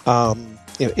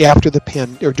after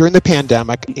during the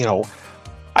pandemic,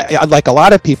 I like a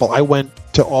lot of people, I went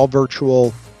to all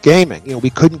virtual gaming. We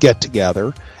couldn't get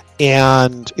together.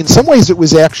 And in some ways, it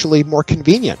was actually more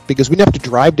convenient because we didn't have to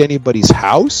drive to anybody's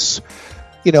house.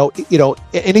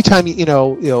 Anytime,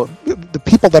 the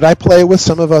people that I play with,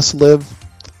 some of us live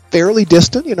fairly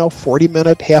distant,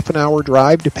 40-minute, half an hour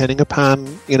drive, depending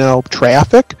upon,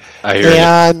 traffic. I hear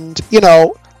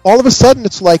you. All of a sudden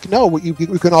it's like, no, we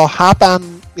can all hop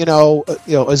on, a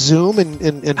Zoom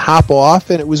and hop off,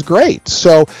 and it was great.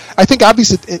 So I think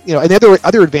obviously, and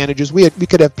other advantages, we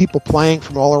could have people playing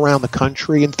from all around the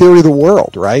country, in theory, the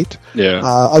world, right? Yeah.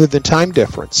 Other than time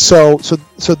difference. So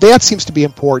that seems to be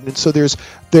important. And so there's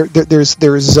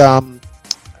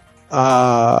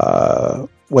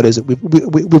what is it?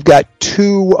 We've got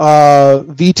two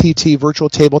VTT virtual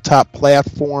tabletop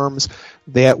platforms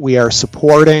that we are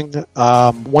supporting.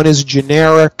 One is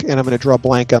generic, and I'm going to draw a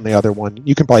blank on the other one.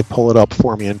 You can probably pull it up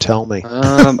for me and tell me.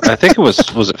 I think it was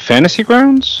it Fantasy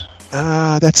Grounds?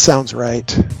 That sounds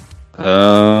right.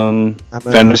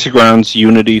 Fantasy Grounds,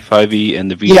 Unity 5e,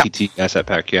 and the VTT Asset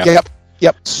Pack. Yeah.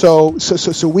 Yep. So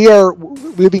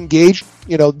we've engaged,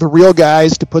 the real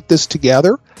guys to put this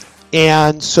together.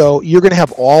 And so you're going to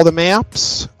have all the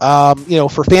maps.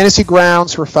 For Fantasy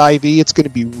Grounds, for 5e, it's going to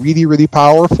be really, really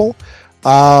powerful.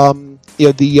 The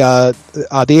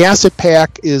asset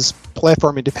pack is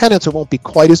platform independent, so it won't be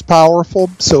quite as powerful.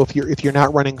 So if you're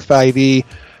not running 5e,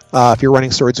 if you're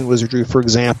running Swords and Wizardry, for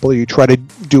example, you try to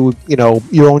do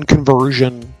your own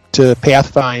conversion to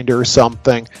Pathfinder or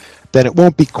something, then it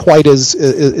won't be quite as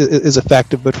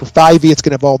effective. But for 5e, it's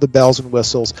going to have all the bells and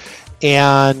whistles.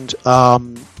 And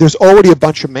there's already a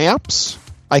bunch of maps.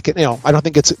 I don't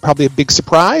think it's probably a big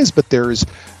surprise, but there's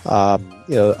a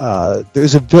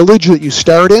village that you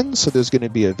start in, so there's going to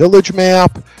be a village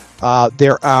map.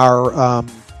 There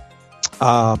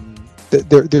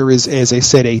is, as I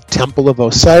said, a Temple of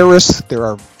Osiris. There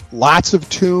are lots of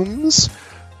tombs.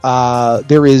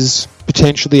 There is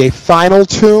potentially a final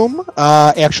tomb.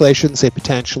 Actually, I shouldn't say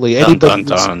potentially.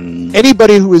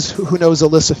 Anybody who knows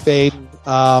Alyssa Faden,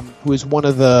 who is one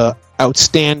of the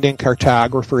outstanding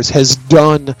cartographers, has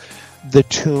done the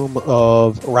tomb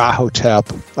of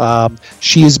Rahotep.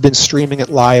 She has been streaming it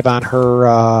live on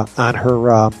her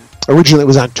originally it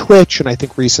was on Twitch, and I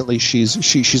think recently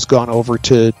she's gone over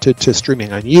to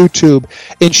streaming on YouTube,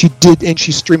 and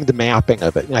she streamed the mapping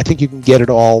of it, and I think you can get it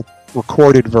all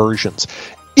recorded versions.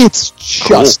 It's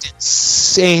just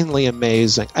insanely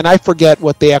amazing, and I forget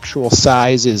what the actual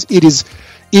size is. It is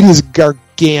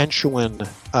gargantuan,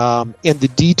 and the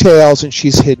details, and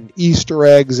she's hidden Easter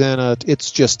eggs in it.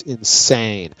 It's just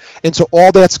insane, and so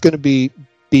all that's going to be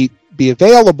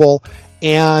available.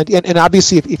 And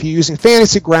obviously, if you're using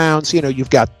Fantasy Grounds,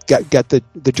 you've got the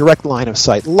direct line of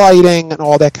sight lighting and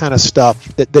all that kind of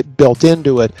stuff that built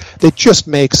into it that just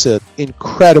makes it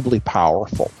incredibly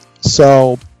powerful.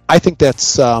 So I think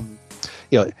that's I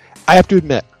have to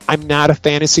admit, I'm not a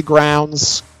Fantasy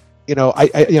Grounds. When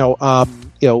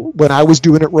I was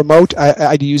doing it remote,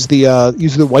 I'd use the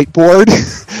whiteboard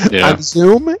on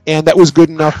Zoom, and that was good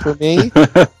enough for me.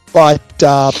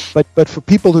 But for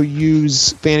people who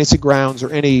use Fantasy Grounds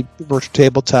or any virtual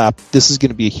tabletop, this is going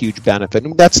to be a huge benefit,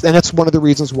 and that's one of the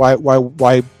reasons why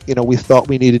we thought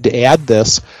we needed to add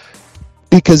this,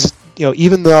 because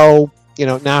even though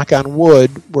knock on wood,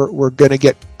 we're going to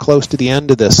get close to the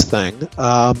end of this thing,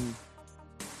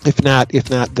 if not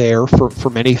there for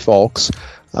many folks.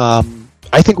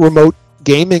 I think remote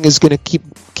gaming is going to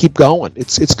keep going.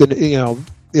 It's going to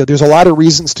there's a lot of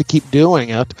reasons to keep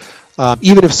doing it.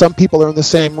 Even if some people are in the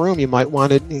same room, you might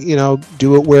want to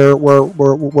do it where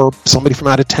somebody from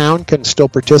out of town can still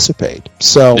participate.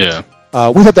 So we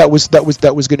thought that was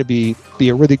going to be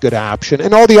a really good option,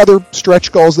 and all the other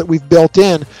stretch goals that we've built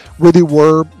in really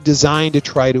were designed to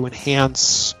try to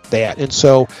enhance that. And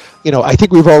so I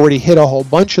think we've already hit a whole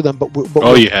bunch of them, but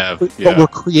we're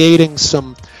creating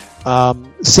some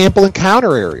sample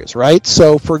encounter areas, right?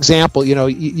 So for example,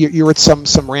 you're at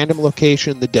some random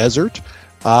location in the desert.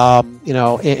 And you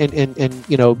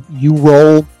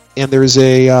roll and there's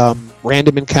a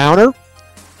random encounter.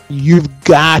 You've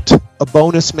got a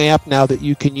bonus map now that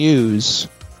you can use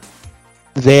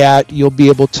that you'll be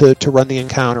able to run the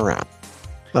encounter on.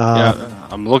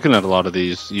 I'm looking at a lot of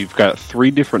these. You've got 3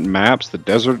 different maps: the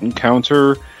desert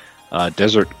encounter,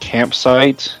 desert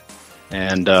campsite,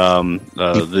 and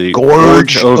the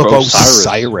Gorge of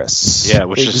Osiris. Yeah,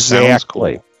 which just sounds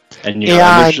cool. And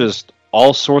there's just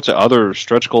all sorts of other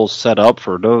stretch goals set up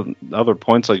for other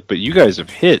points. But you guys have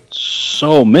hit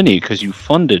so many because you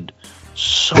funded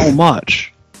so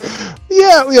much.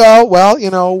 Well,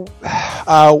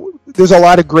 there's a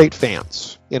lot of great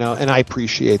fans, and I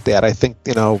appreciate that. I think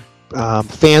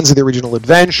fans of the original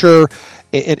adventure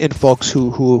and folks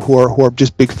who are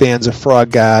just big fans of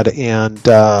Frog God and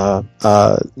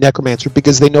Necromancer,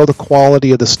 because they know the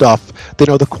quality of the stuff, they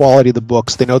know the quality of the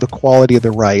books, they know the quality of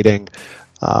the writing.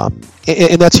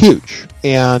 And that's huge,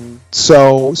 and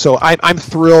so I'm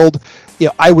thrilled.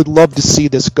 I would love to see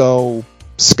this go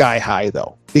sky high,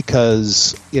 though,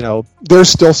 because there's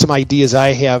still some ideas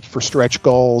I have for stretch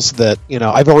goals that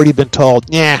I've already been told,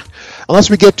 unless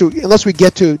we get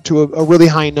to a really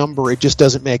high number, it just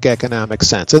doesn't make economic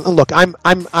sense. And look, I'm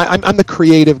the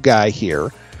creative guy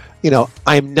here.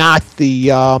 I'm not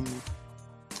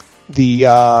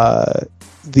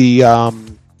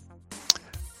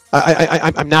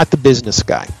I'm not the business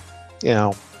guy.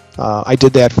 I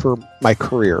did that for my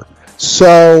career.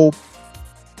 So,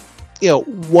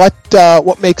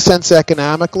 what makes sense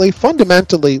economically?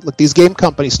 Fundamentally, look, these game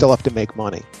companies still have to make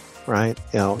money, right?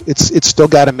 It's still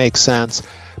got to make sense.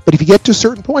 But if you get to a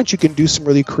certain point, you can do some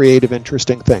really creative,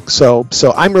 interesting things. So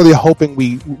I'm really hoping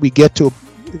we get to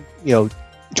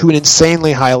to an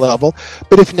insanely high level.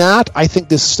 But if not, I think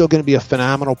this is still going to be a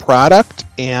phenomenal product,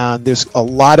 and there's a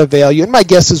lot of value. And my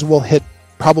guess is we'll hit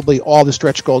probably all the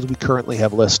stretch goals we currently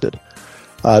have listed.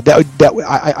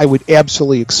 I would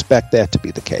absolutely expect that to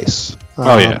be the case.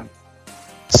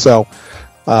 So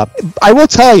I will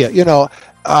tell you,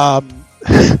 so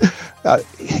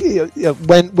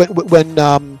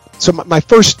my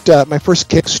first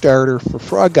Kickstarter for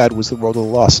Frog God was the World of the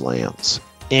Lost Lands.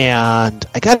 And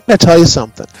I got to tell you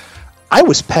something. I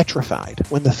was petrified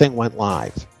when the thing went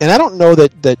live. And I don't know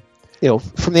that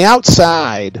from the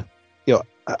outside,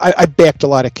 I backed a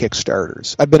lot of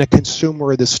Kickstarters. I've been a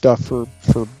consumer of this stuff for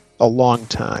a long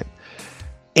time.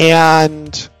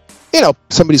 And,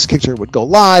 somebody's Kickstarter would go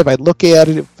live. I'd look at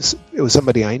it. It was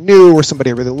somebody I knew or somebody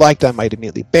I really liked. I might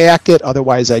immediately back it.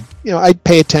 Otherwise, I'd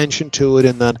pay attention to it.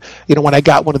 And then, when I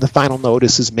got one of the final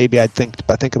notices, maybe I'd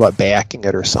think about backing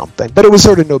it or something. But it was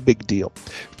sort of no big deal.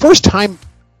 First time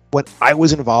when I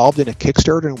was involved in a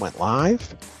Kickstarter and went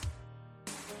live,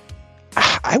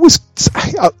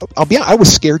 I'll be honest, I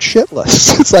was scared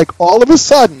shitless. It's like all of a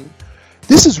sudden,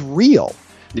 this is real.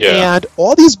 Yeah. And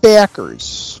all these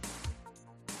backers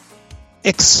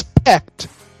expect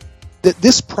that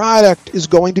this product is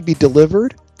going to be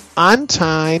delivered on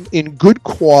time, in good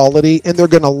quality, and they're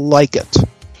going to like it.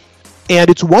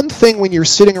 And it's one thing when you're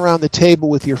sitting around the table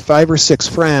with your 5 or 6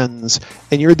 friends,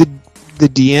 and you're the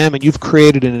DM, and you've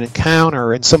created an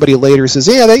encounter, and somebody later says,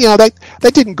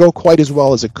 that didn't go quite as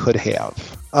well as it could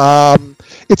have.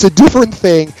 It's a different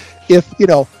thing if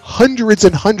hundreds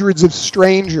and hundreds of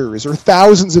strangers or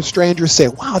thousands of strangers say,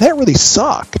 "Wow, that really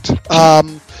sucked."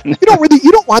 You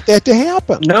don't want that to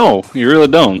happen. No, you really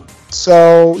don't.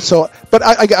 But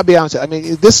I'll be honest. I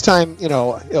mean, this time,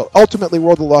 ultimately,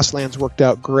 World of Lost Lands worked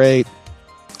out great.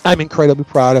 I'm incredibly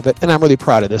proud of it, and I'm really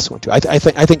proud of this one too. I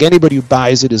think anybody who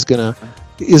buys it is gonna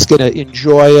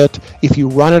enjoy it. If you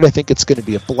run it, I think it's going to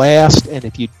be a blast. And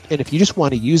if you just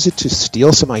want to use it to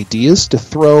steal some ideas to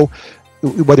throw,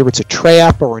 whether it's a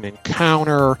trap or an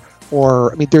encounter,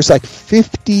 or I mean, there's like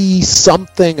 50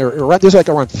 something, or there's like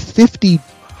around 50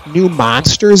 new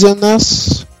monsters in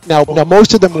this. Now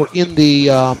most of them were in the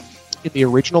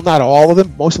original. Not all of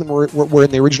them. Most of them were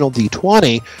in the original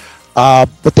D20.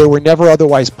 But they were never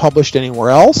otherwise published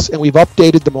anywhere else, and we've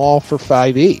updated them all for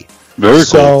 5e. Very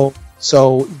cool.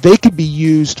 So they could be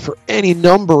used for any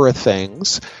number of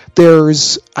things.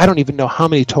 I don't even know how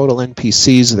many total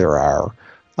NPCs there are,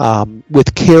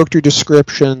 with character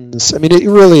descriptions. I mean, it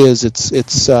really is.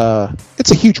 It's a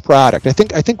huge product. I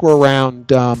think we're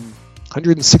around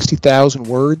 160,000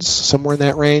 words, somewhere in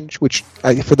that range. Which,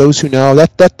 for those who know,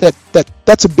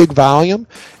 that's a big volume.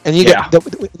 And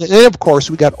then of course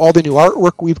we got all the new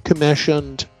artwork we've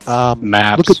commissioned.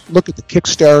 Maps. Look at the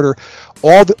Kickstarter.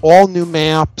 All new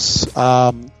maps.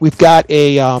 We've got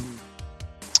we've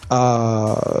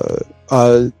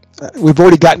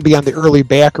already gotten beyond the early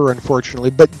backer, unfortunately,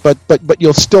 but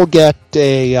you'll still get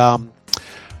a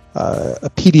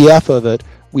PDF of it.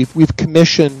 We've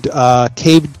commissioned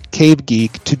Cave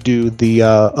Geek to do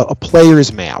a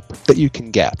player's map that you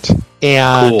can get,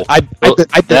 and cool.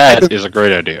 That is a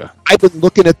great idea. I've been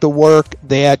looking at the work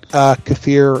that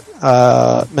Kafir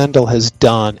Mendel has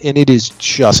done, and it is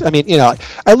just. I mean,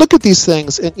 I look at these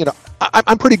things, and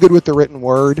I'm pretty good with the written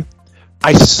word.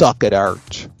 I suck at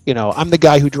art. I'm the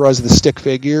guy who draws the stick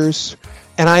figures,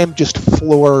 and I am just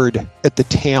floored at the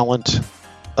talent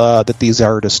that these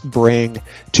artists bring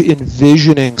to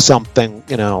envisioning something.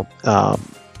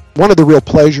 One of the real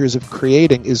pleasures of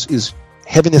creating is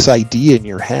having this idea in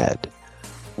your head,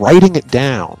 writing it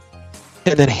down,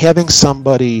 and then having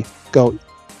somebody go,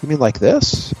 "You mean like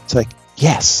this?" It's like,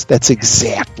 yes, that's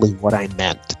exactly what I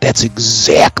meant. That's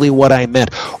exactly what I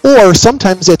meant. Or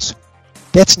sometimes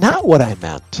that's not what I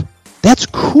meant. That's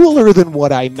cooler than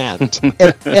what I meant.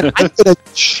 and I'm going to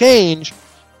change.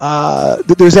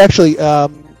 There's actually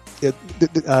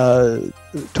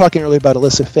talking earlier about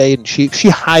Alyssa Faye, and she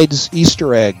hides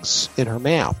Easter eggs in her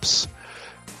maps,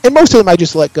 and most of them I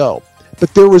just let go.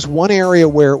 But there was one area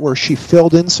where she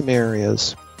filled in some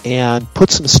areas and put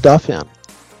some stuff in,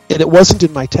 and it wasn't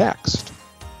in my text.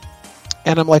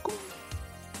 And I'm like,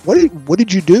 what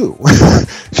did you do?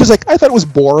 She's like, I thought it was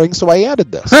boring, so I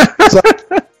added this.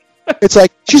 It's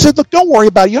like she said, look, don't worry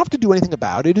about it. You don't have to do anything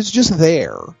about it. It's just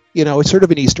there. It's sort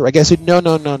of an Easter egg. I said, no,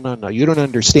 you don't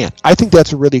understand. I think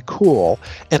that's really cool,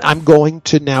 and I'm going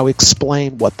to now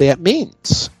explain what that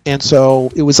means. And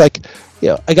so it was like,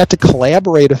 I got to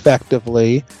collaborate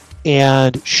effectively,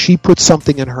 and she put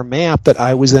something in her map that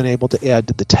I was then able to add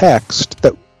to the text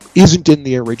that isn't in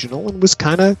the original and was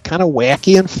kind of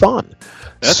wacky and fun.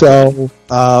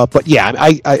 But yeah,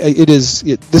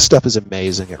 this stuff is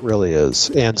amazing. It really is.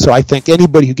 And so I think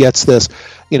anybody who gets this,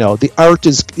 the art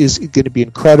is going to be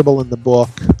incredible in the book.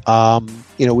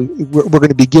 We're going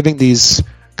to be giving these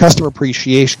customer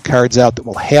appreciation cards out that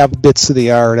will have bits of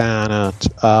the art on it.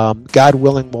 God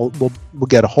willing, we'll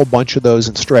get a whole bunch of those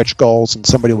in stretch goals, and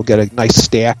somebody will get a nice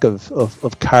stack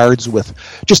of cards with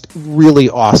just really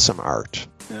awesome art.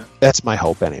 Yeah. That's my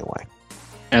hope anyway.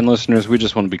 And listeners, we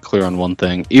just want to be clear on one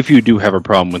thing. If you do have a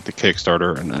problem with the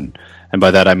Kickstarter, and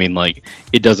by that I mean like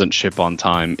it doesn't ship on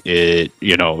time, it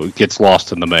gets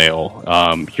lost in the mail,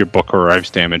 your book arrives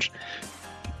damaged,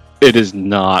 it is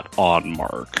not on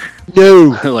Mark. No.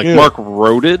 Mark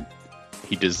wrote it,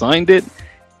 he designed it,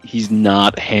 he's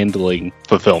not handling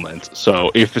fulfillment.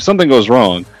 So if something goes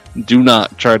wrong, do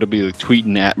not try to be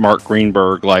tweeting at Mark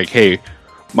Greenberg like, hey,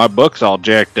 my book's all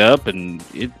jacked up and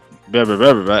it blah, blah,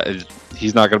 blah, blah, blah.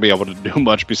 He's not going to be able to do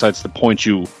much besides to point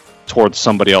you towards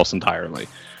somebody else entirely.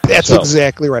 That's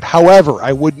exactly right. However,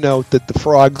 I would note that the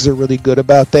frogs are really good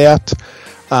about that.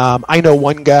 I know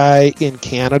one guy in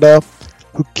Canada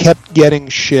who kept getting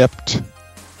shipped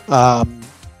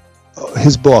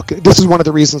his book. This is one of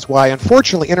the reasons why,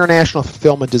 unfortunately, international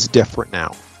fulfillment is different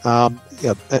now.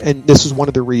 And this is one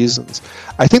of the reasons.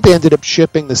 I think they ended up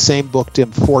shipping the same book to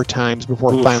him 4 times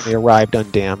before it finally arrived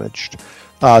undamaged.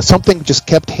 Something just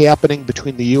kept happening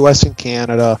between the U.S. and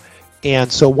Canada,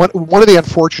 and so one of the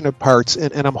unfortunate parts,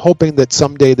 and I'm hoping that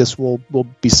someday this will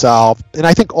be solved. And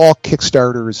I think all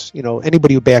Kickstarters,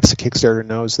 anybody who backs a Kickstarter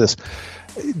knows this.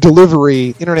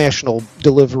 International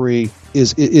delivery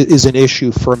is an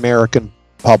issue for American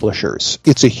publishers.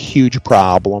 It's a huge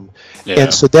problem. Yeah.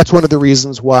 And so that's one of the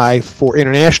reasons why for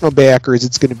international backers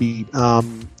it's going to be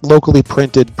locally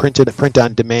printed print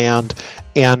on demand,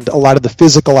 and a lot of the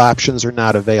physical options are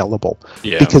not available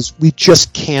because we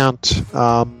just can't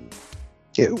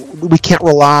we can't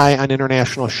rely on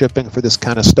international shipping for this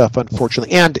kind of stuff,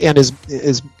 unfortunately. And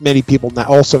as many people now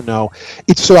also know,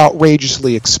 it's so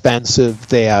outrageously expensive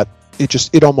that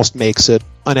it almost makes it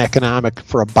uneconomic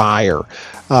for a buyer.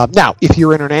 Now, if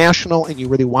you're international and you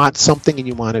really want something and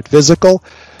you want it physical,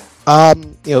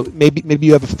 maybe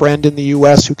you have a friend in the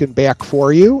U.S. who can back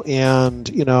for you, and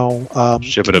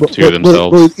ship it up to you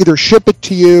themselves. We'll either ship it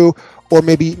to you, or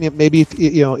maybe if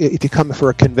if you come for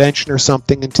a convention or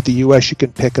something into the U.S., you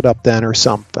can pick it up then or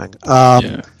something.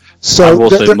 So I will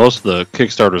say most of the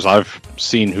Kickstarters I've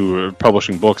seen who are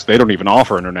publishing books, they don't even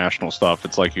offer international stuff.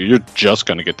 It's like you're just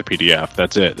going to get the PDF.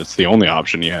 That's it. It's the only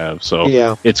option you have. So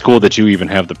it's cool that you even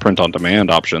have the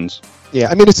print-on-demand options. Yeah,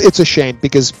 I mean it's a shame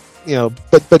because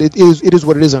but it is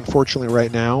what it is, unfortunately,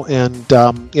 right now, and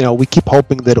we keep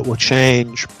hoping that it will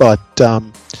change, but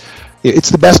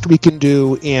it's the best we can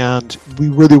do, and we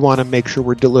really want to make sure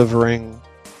we're delivering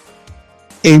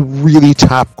a really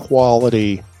top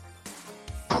quality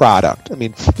product. I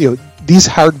mean, these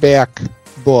hardback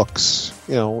books,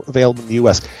 available in the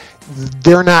U.S.,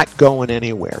 they're not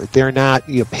anywhere. They're not.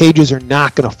 Pages are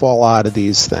not going to fall out of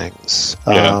these things.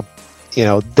 Yeah.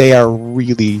 They are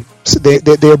really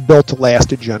they're built to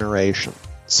last a generation.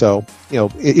 So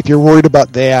if you're worried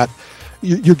about that,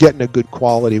 you're getting a good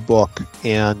quality book,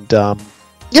 and and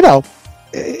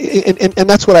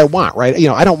that's what I want, right?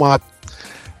 I don't want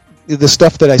the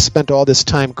stuff that I spent all this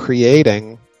time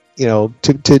creating,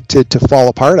 to fall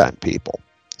apart on people.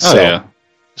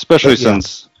 Especially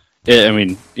since,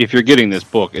 if you're getting this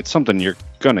book, it's something you're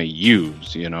gonna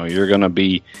use. You're gonna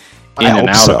be in and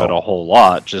out of it a whole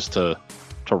lot just to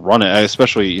run it.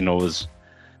 Especially, as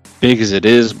big as it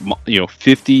is,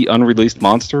 50 unreleased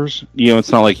monsters.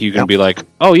 It's not like you can be like,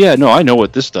 oh yeah, no, I know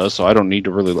what this does, so I don't need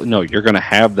to really. No, you're gonna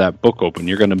have that book open.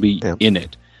 You're gonna be in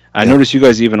it. I noticed you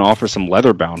guys even offer some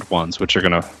leather-bound ones, which are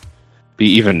gonna be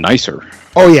even nicer.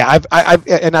 Oh yeah,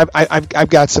 I've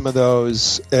got some of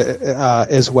those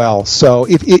as well. So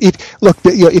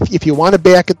if you want to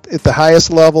back at the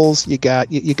highest levels, you got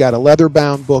a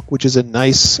leather-bound book, which is a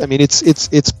nice. I mean,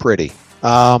 it's pretty.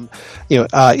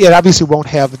 It obviously won't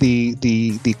have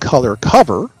the color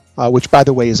cover, which by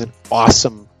the way is an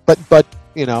awesome. But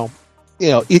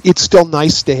it's still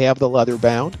nice to have the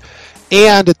leather-bound.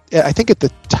 And I think at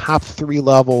the top 3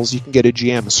 levels, you can get a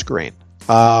GM screen,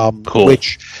 cool.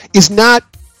 Which is not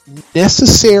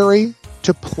necessary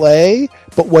to play,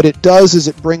 but what it does is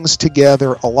it brings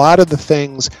together a lot of the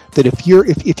things that if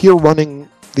you're running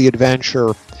the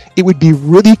adventure, it would be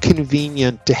really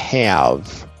convenient to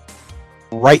have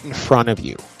right in front of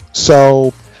you.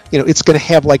 So it's going to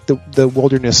have like the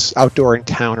wilderness outdoor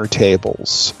encounter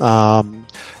tables.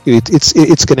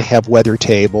 It's going to have weather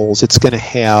tables. It's going to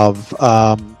have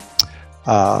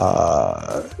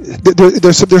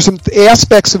there's some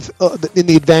aspects of in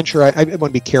the adventure. I want to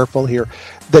be careful here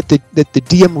that the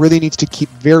DM really needs to keep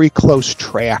very close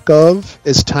track of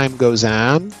as time goes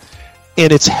on,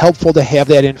 and it's helpful to have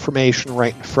that information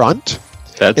right in front.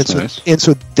 That's nice. And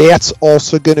so that's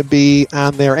also going to be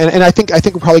on there. And I think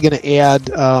we're probably going to add.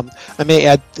 I may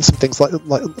add some things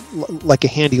like a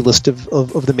handy list of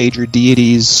the major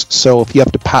deities. So if you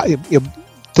have to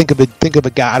think of a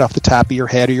god off the top of your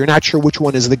head, or you're not sure which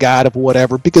one is the god of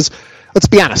whatever, because let's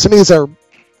be honest, some of these are,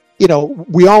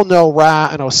 we all know Ra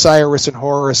and Osiris and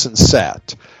Horus and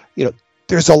Set.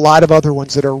 There's a lot of other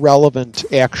ones that are relevant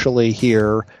actually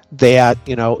here that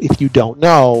if you don't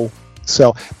know.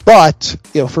 So, but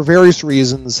for various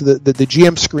reasons, the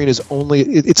GM screen is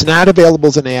it's not available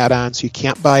as an add-on, so you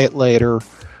can't buy it later.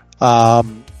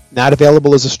 Not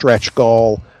available as a stretch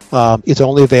goal. It's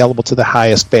only available to the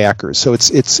highest backers. So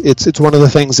it's one of the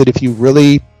things that if you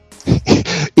really,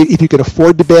 if you can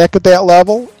afford to back at that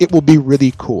level, it will be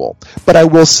really cool. But I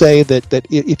will say that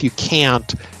if you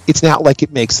can't, it's not like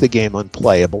it makes the game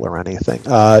unplayable or anything.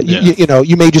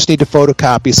 You may just need to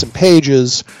photocopy some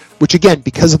pages, which again,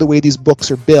 because of the way these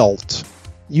books are built,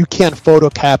 you can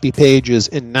photocopy pages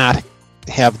and not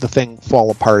have the thing fall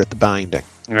apart at the binding.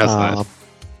 That's nice.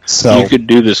 So you could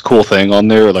do this cool thing on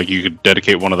there, like you could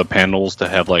dedicate one of the panels to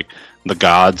have like the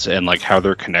gods and like how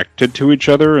they're connected to each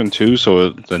other, and too. So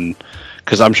then,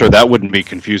 because I'm sure that wouldn't be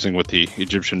confusing with the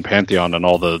Egyptian pantheon and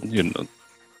all the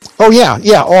Oh yeah.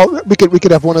 We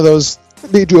could have one of those.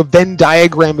 Maybe do a Venn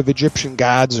diagram of Egyptian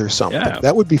gods or something. Yeah.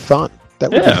 That would be fun. That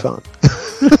would be fun.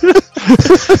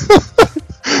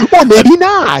 Well, maybe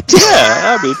not.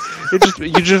 Yeah, I mean,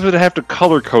 You just would have to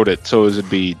color code it so it would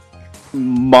be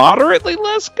moderately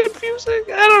less confusing.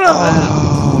 I don't know.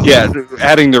 Oh. Yeah,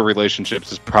 adding the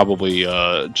relationships is probably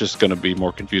just going to be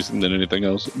more confusing than anything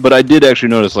else. But I did actually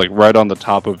notice, like, right on the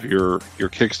top of your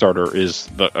Kickstarter is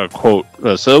the quote.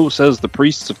 So says the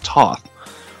priests of Thoth.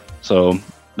 So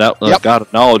that God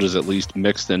of Knowledge is at least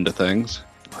mixed into things.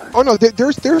 Oh no,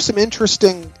 there's some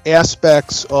interesting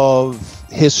aspects of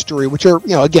history, which are,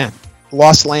 again,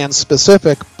 Lost Lands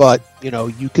specific, but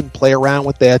you can play around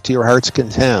with that to your heart's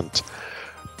content.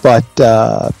 But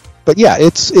yeah,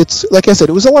 it's like I said,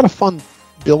 it was a lot of fun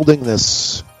building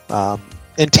this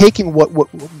and taking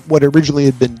what originally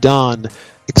had been done,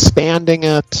 expanding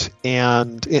it,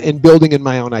 and building in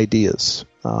my own ideas.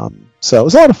 So it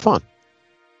was a lot of fun.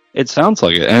 It sounds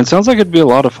like it, and it sounds like it'd be a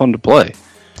lot of fun to play.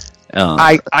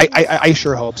 I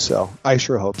sure hope so.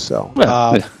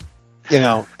 Well,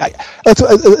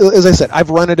 as I said, I've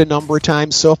run it a number of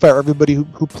times so far. Everybody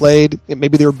who played,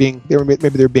 maybe they were being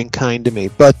kind to me,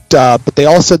 but they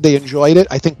all said they enjoyed it.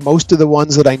 I think most of the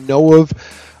ones that I know of,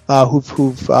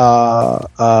 who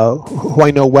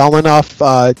I know well enough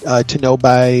to know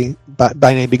by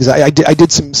name, because I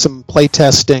did some play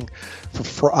testing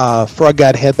for Frog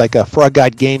God had like a Frog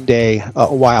God game day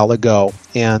a while ago,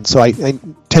 and so I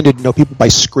tended to know people by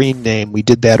screen name. We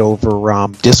did that over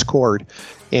Discord,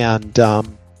 and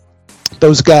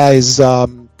those guys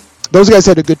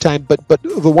had a good time. But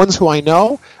the ones who I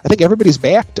know, I think everybody's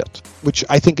backed it, which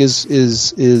I think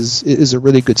is a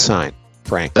really good sign,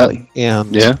 frankly.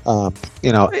 And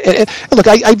look,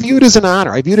 I view it as an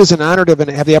honor. I view it as an honor to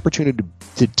have the opportunity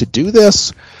to do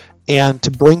this and to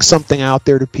bring something out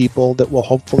there to people that will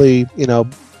hopefully,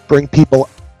 bring people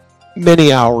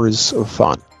many hours of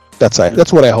fun. That's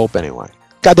what I hope anyway.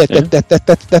 God,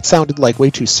 that sounded like way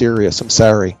too serious. I'm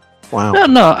sorry. Wow.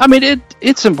 No. I mean,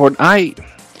 it's important.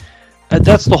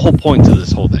 That's the whole point to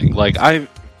this whole thing. Like,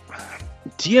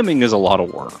 DMing is a lot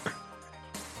of work,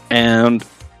 and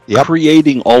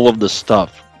creating all of the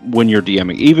stuff when you're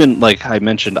DMing. Even like I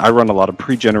mentioned, I run a lot of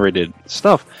pre-generated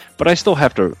stuff, but I still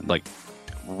have to like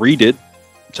read it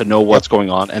to know what's going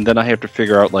on, and then I have to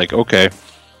figure out like, okay,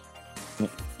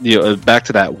 back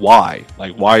to that why.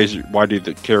 Like, why are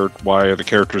the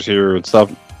characters here and stuff?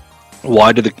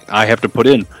 Why do I have to put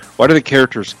in? Why do the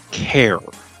characters care?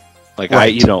 Like,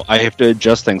 right. I have to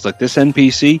adjust things. Like this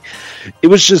NPC, it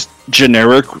was just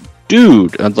generic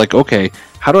dude. And it's like, okay,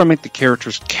 how do I make the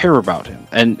characters care about him?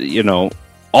 And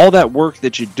all that work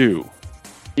that you do,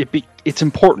 it's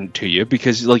important to you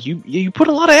because like you put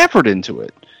a lot of effort into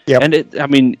it. Yep.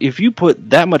 And if you put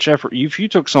that much effort, if you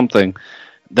took something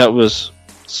that was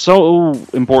so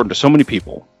important to so many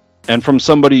people, and from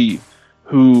somebody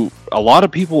who a lot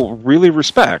of people really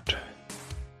respect,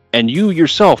 and you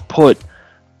yourself put,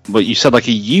 what you said, like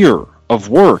a year of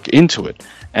work into it,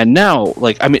 and now,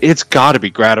 it's got to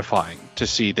be gratifying to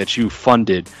see that you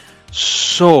funded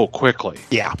so quickly.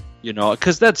 Yeah.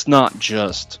 Because that's not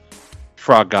just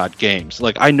Frog God Games.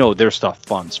 Like, I know their stuff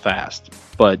funds fast,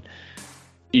 but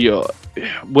I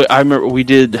remember we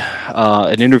did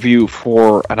an interview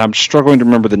for, and I'm struggling to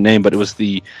remember the name, but it was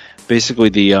basically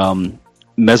the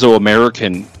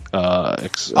Mesoamerican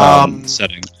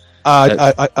setting.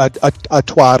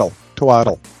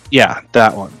 Twaddle. Yeah,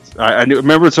 that one. I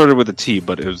remember it started with a T,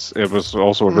 but it was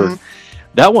also a verb.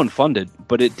 That one funded,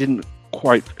 but it didn't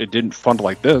fund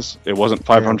like this. It wasn't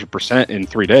 500% in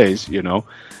 3 days,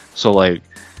 So like,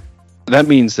 that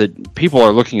means that people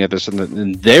are looking at this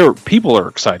and people are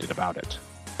excited about it.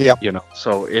 Yeah.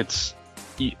 So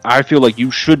I feel like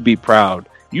you should be proud.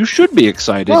 You should be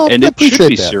excited, and it should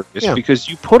be serious because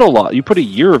you put a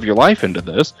year of your life into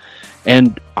this,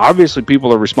 and obviously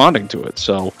people are responding to it.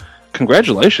 So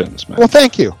congratulations, man. Well,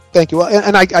 thank you. Well,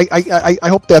 and I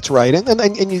hope that's right. And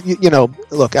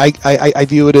look, I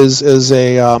view it as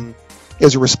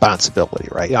a responsibility,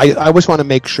 right? I always want to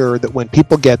make sure that when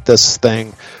people get this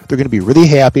thing, they're going to be really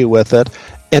happy with it,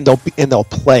 and they'll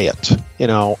play it.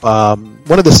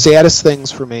 One of the saddest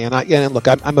things for me, and look,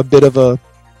 I'm a bit of a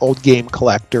old game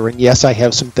collector, and yes, I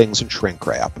have some things in shrink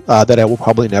wrap that I will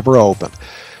probably never open.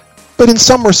 But in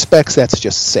some respects, that's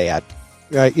just sad,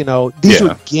 right? These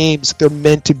are games; they're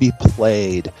meant to be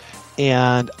played,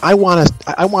 and I want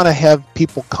to have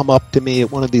people come up to me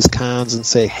at one of these cons and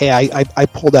say, "Hey, I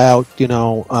pulled out,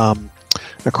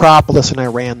 Necropolis, and I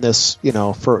ran this,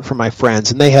 for my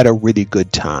friends, and they had a really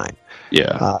good time."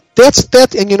 Yeah, that's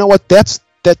and you know what?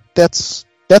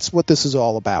 That's what this is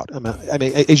all about. I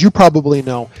mean, as you probably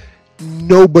know,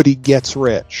 nobody gets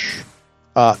rich,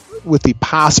 with the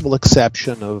possible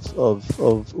exception of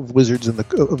Wizards of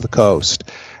the Coast.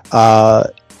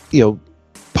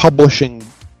 Publishing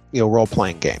role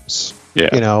playing games.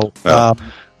 Yeah. Well,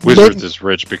 Wizards is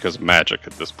rich because of Magic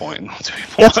at this point.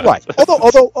 That's right.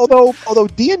 Although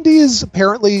D&D is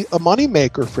apparently a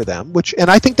moneymaker for them, and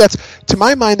I think that's, to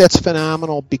my mind, that's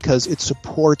phenomenal because it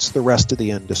supports the rest of the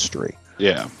industry.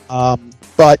 Yeah.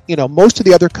 But most of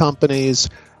the other companies,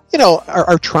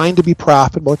 are trying to be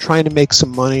profitable, trying to make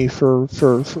some money for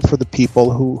the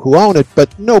people who own it,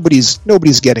 but nobody's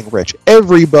getting rich.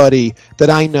 Everybody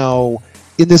that I know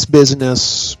in this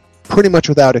business, pretty much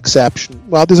without exception,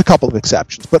 well, there's a couple of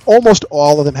exceptions, but almost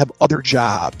all of them have other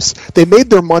jobs. They made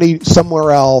their money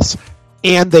somewhere else,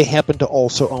 and they happen to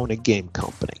also own a game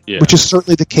company, which is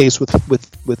certainly the case with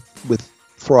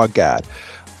Frog God.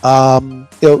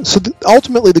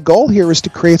 Ultimately, the goal here is to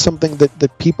create something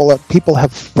that people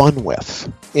have fun with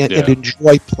and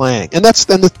enjoy playing, and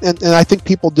I think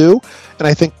people do, and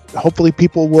I think hopefully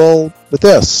people will with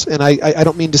this. And I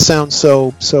don't mean to sound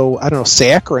so I don't know,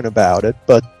 saccharine about it,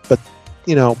 but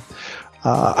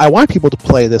I want people to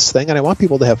play this thing, and I want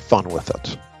people to have fun with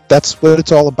it. That's what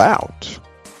it's all about.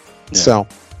 Yeah. So.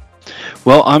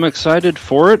 Well, I'm excited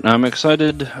for it. I'm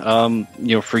excited,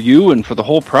 for you and for the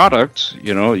whole product.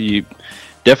 You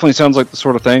definitely sounds like the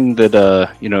sort of thing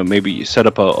that, maybe you set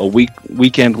up a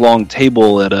weekend-long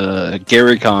table at a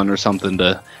GaryCon or something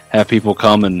to have people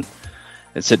come and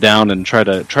sit down and try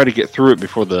to get through it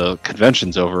before the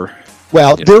convention's over.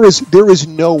 Well, there is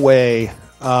no way.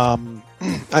 I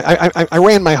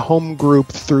ran my home group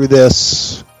through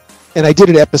this, and I did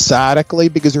it episodically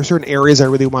because there are certain areas I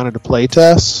really wanted to play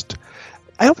test.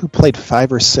 I don't think we played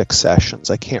 5 or 6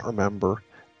 sessions. I can't remember.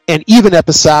 And even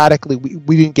episodically,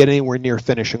 we didn't get anywhere near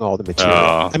finishing all the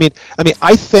material.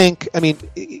 I think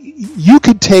you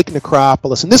could take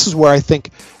Necropolis, and this is where I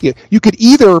think you could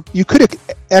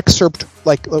excerpt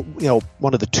like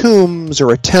one of the tombs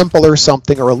or a temple or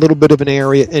something, or a little bit of an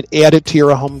area, and add it to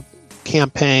your home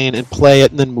campaign and play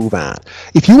it, and then move on.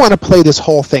 If you want to play this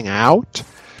whole thing out,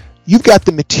 you've got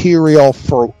the material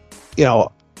for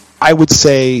I would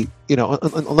say,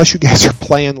 unless you guys are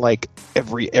playing like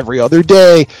every other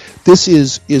day, this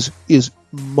is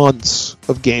months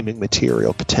of gaming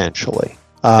material potentially.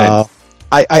 Sounds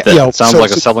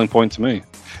like a selling point to me.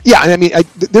 Yeah, and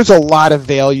there's a lot of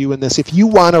value in this. If you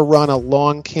want to run a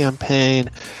long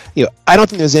campaign, I don't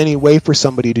think there's any way for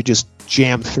somebody to just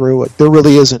jam through it. There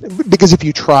really isn't, because if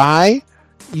you try,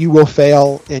 you will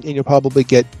fail, and you'll probably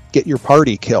get your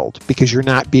party killed because you're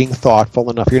not being thoughtful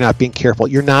enough. You're not being careful.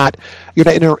 You're not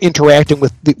interacting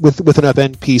with enough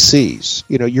NPCs.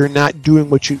 You're not doing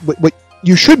what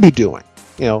you should be doing.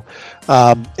 And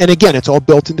again, it's all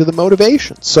built into the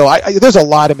motivation. So there's a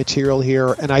lot of material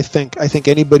here, and I think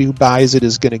anybody who buys it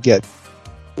is going to get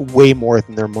way more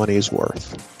than their money's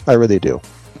worth. I really do.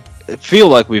 I feel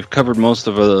like we've covered most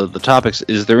of the topics.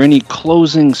 Is there any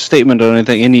closing statement or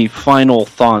anything, any final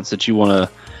thoughts that you want to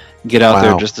get out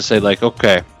there, just to say, like,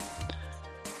 okay,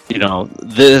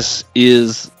 this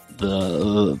is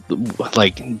the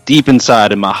like deep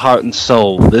inside in my heart and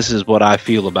soul, this is what I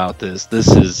feel about this. This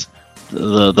is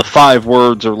the 5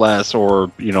 words or less, or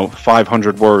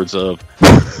 500 words of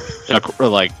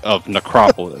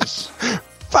Necropolis.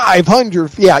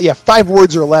 500, yeah, 5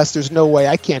 words or less. There's no way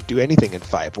I can't do anything in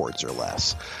 5 words or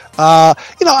less.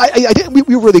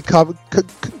 We really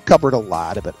covered a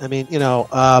lot of it.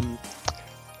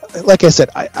 Like I said,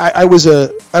 I was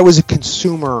a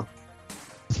consumer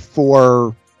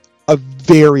for a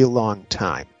very long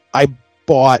time. I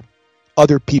bought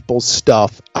other people's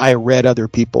stuff. I read other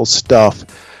people's stuff,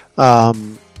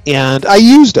 and I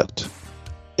used it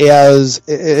as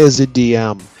a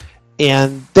DM.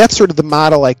 And that's sort of the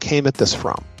model I came at this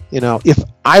from. If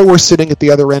I were sitting at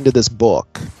the other end of this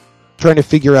book, trying to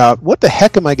figure out what the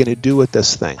heck am I going to do with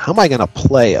this thing? How am I going to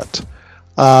play it?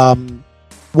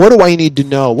 What do I need to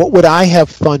know? What would I have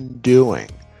fun doing?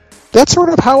 That's sort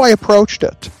of how I approached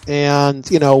it. And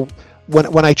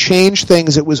when I changed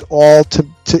things, it was all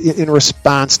in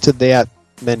response to that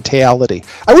mentality.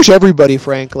 I wish everybody,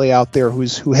 frankly, out there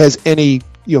who has any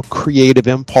creative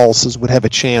impulses would have a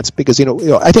chance, because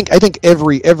I think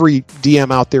every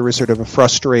DM out there is sort of a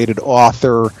frustrated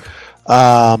author,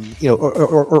 or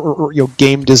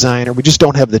game designer. We just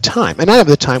don't have the time, and I have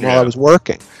the time while I was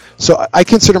working. So I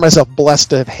consider myself blessed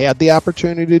to have had the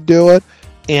opportunity to do it,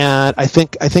 and I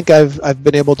think I've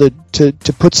been able to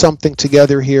put something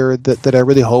together here that I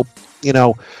really hope,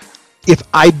 if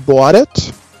I bought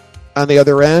it on the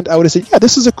other end, I would have said, yeah,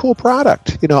 this is a cool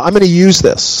product. I'm going to use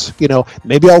this.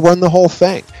 Maybe I'll run the whole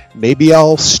thing. Maybe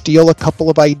I'll steal a couple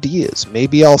of ideas.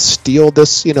 Maybe I'll steal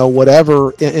this,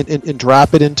 whatever, and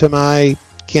drop it into my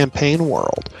campaign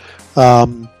world.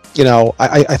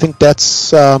 I think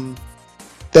that's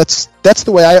that's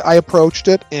the way I approached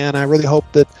it, and I really hope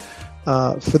that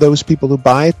for those people who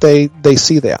buy it, they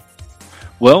see that.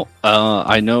 Well,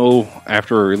 I know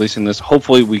after releasing this,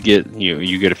 hopefully we get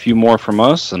you get a few more from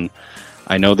us, and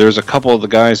I know there's a couple of the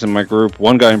guys in my group.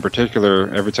 One guy in particular,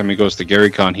 every time he goes to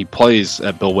GaryCon, he plays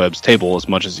at Bill Webb's table as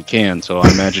much as he can. So I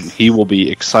imagine he will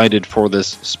be excited for this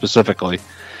specifically.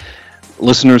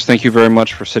 Listeners, thank you very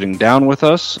much for sitting down with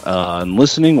us and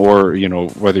listening, or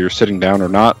whether you're sitting down or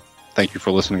not. Thank you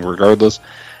for listening, regardless.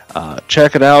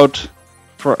 Check it out.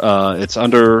 It's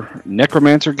under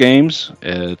Necromancer Games.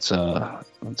 It's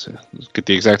let's get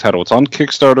the exact title. It's on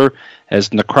Kickstarter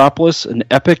as Necropolis: An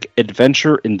Epic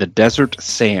Adventure in the Desert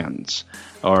Sands.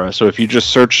 So if you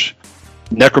just search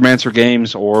Necromancer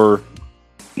Games or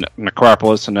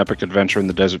Necropolis: An Epic Adventure in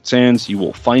the Desert Sands, you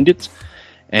will find it.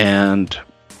 And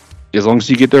as long as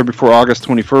you get there before August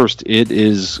 21st, it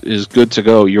is good to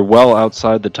go. You're well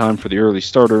outside the time for the early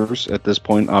starters at this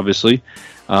point, obviously.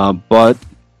 But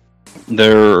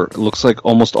there looks like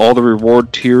almost all the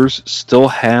reward tiers still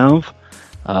have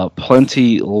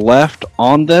plenty left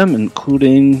on them,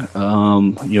 including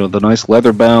the nice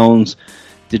leather bounds,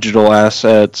 digital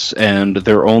assets, and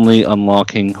they're only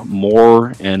unlocking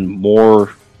more and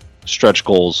more stretch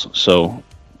goals. So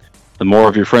the more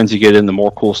of your friends you get in, the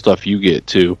more cool stuff you get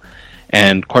too.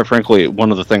 And quite frankly,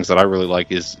 one of the things that I really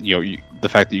like is the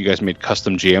fact that you guys made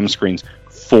custom GM screens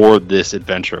for this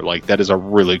adventure. Like, that is a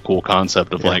really cool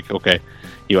concept of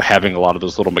having a lot of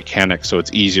those little mechanics so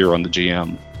it's easier on the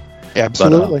GM.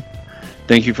 Absolutely. But,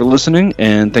 thank you for listening,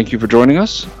 and thank you for joining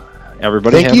us.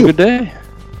 Everybody have a good day.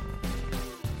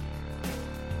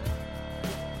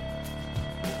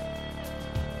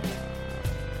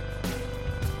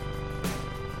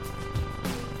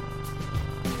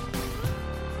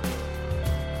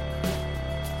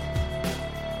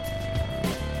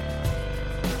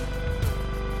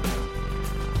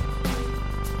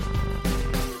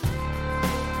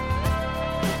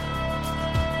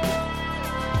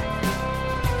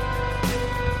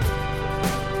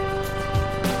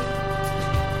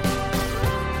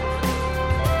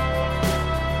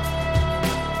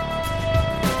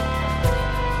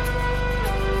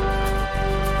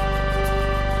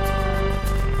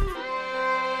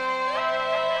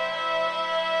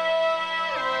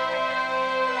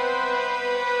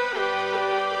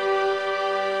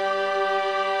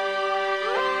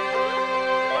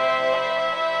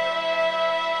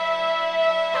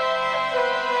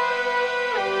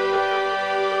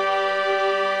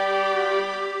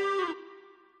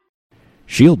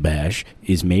 Shield Bash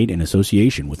is made in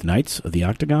association with Knights of the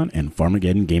Octagon and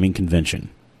Farmageddon Gaming Convention.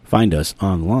 Find us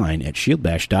online at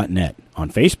shieldbash.net,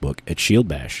 on Facebook at Shield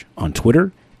Bash, on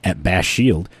Twitter at Bash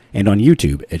Shield, and on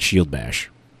YouTube at Shield Bash.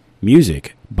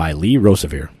 Music by Lee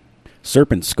Rosevere.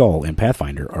 Serpent Skull and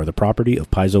Pathfinder are the property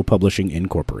of Paizo Publishing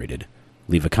Incorporated.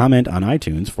 Leave a comment on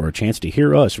iTunes for a chance to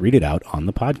hear us read it out on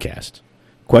the podcast.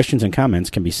 Questions and comments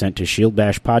can be sent to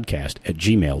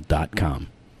shieldbashpodcast@gmail.com.